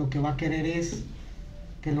lo que va a querer es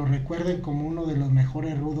que lo recuerden como uno de los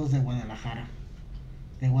mejores rudos de Guadalajara,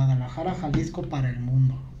 Jalisco, para el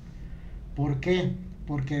mundo. ¿Por qué?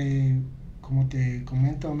 Porque, como te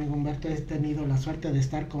comento, amigo Humberto, he tenido la suerte de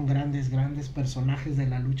estar con grandes personajes de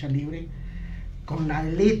la lucha libre, con la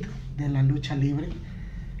elite de la lucha libre,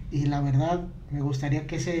 y la verdad me gustaría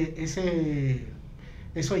que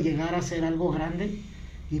eso llegara a ser algo grande,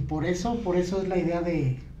 y por eso es la idea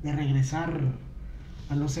de regresar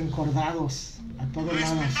a los encordados, a todos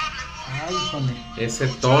lados. Ay, híjole. Ese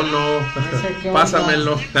tono,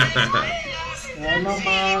 pásamelo. No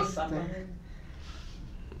más.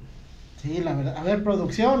 Sí, la verdad. A ver,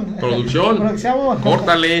 producción.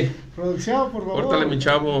 Córtale. Producción, por favor. Córtale, mi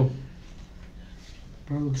chavo.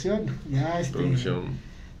 Producción, ya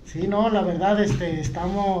Producción. Sí, no, la verdad,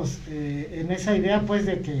 estamos en esa idea, pues,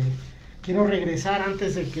 de que quiero regresar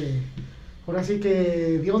antes de que, ahora sí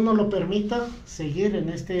que Dios nos lo permita, seguir en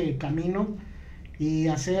este camino y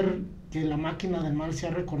hacer que la Máquina del Mal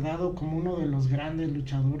sea recordado como uno de los grandes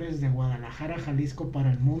luchadores de Guadalajara, Jalisco,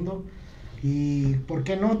 para el mundo, y, ¿por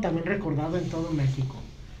qué no?, también recordado en todo México.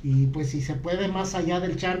 Y pues si se puede más allá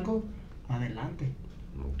del charco, adelante.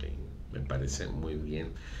 Ok, me parece muy bien.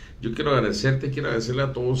 Yo quiero agradecerle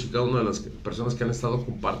a todos y cada una de las personas que han estado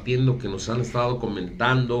compartiendo, que nos han estado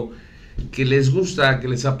comentando, que les gusta, que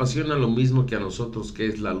les apasiona lo mismo que a nosotros, que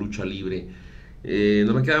es la lucha libre.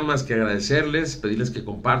 No me queda más que agradecerles, pedirles que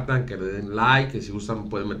compartan, que le den like, que si gustan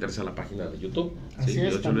pueden meterse a la página de YouTube. Así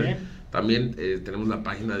es, también tenemos la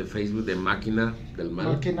página de Facebook de Máquina del Mal.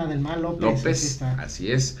 Máquina del Mal López,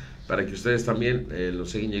 así es, para que ustedes también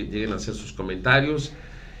lleguen a hacer sus comentarios.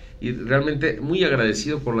 Y realmente muy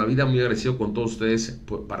agradecido con la vida, muy agradecido con todos ustedes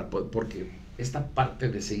porque esta parte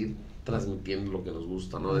de seguir transmitiendo lo que nos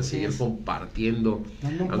gusta, ¿no? De seguir compartiendo.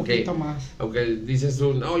 Dando un poquito más. Aunque dices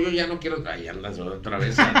tú, no, yo ya no quiero, ahí andas otra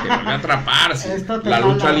vez, te van a atrapar. La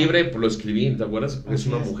lucha libre, pues lo escribí, ¿te acuerdas? Es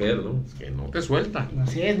una mujer, ¿no? Es que no te suelta.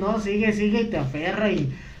 Así es, ¿no? Sigue y te aferra,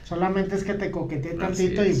 y solamente es que te coqueteé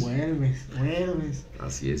tantito y vuelves.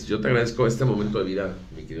 Así es, yo te agradezco este momento de vida,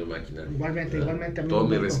 mi querido Máquina. Igualmente. Todo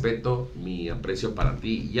mi respeto, mi aprecio para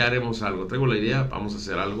ti. Ya haremos algo, traigo la idea, vamos a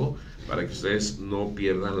hacer algo para que ustedes no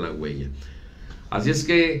pierdan la huella. Así es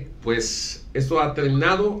que, pues, esto ha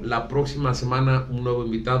terminado. La próxima semana un nuevo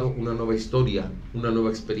invitado, una nueva historia, una nueva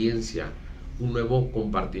experiencia, un nuevo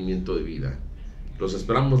compartimiento de vida. Los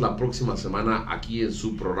esperamos la próxima semana aquí en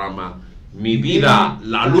su programa Mi Vida,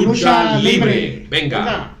 la lucha libre.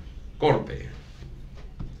 Venga, corte.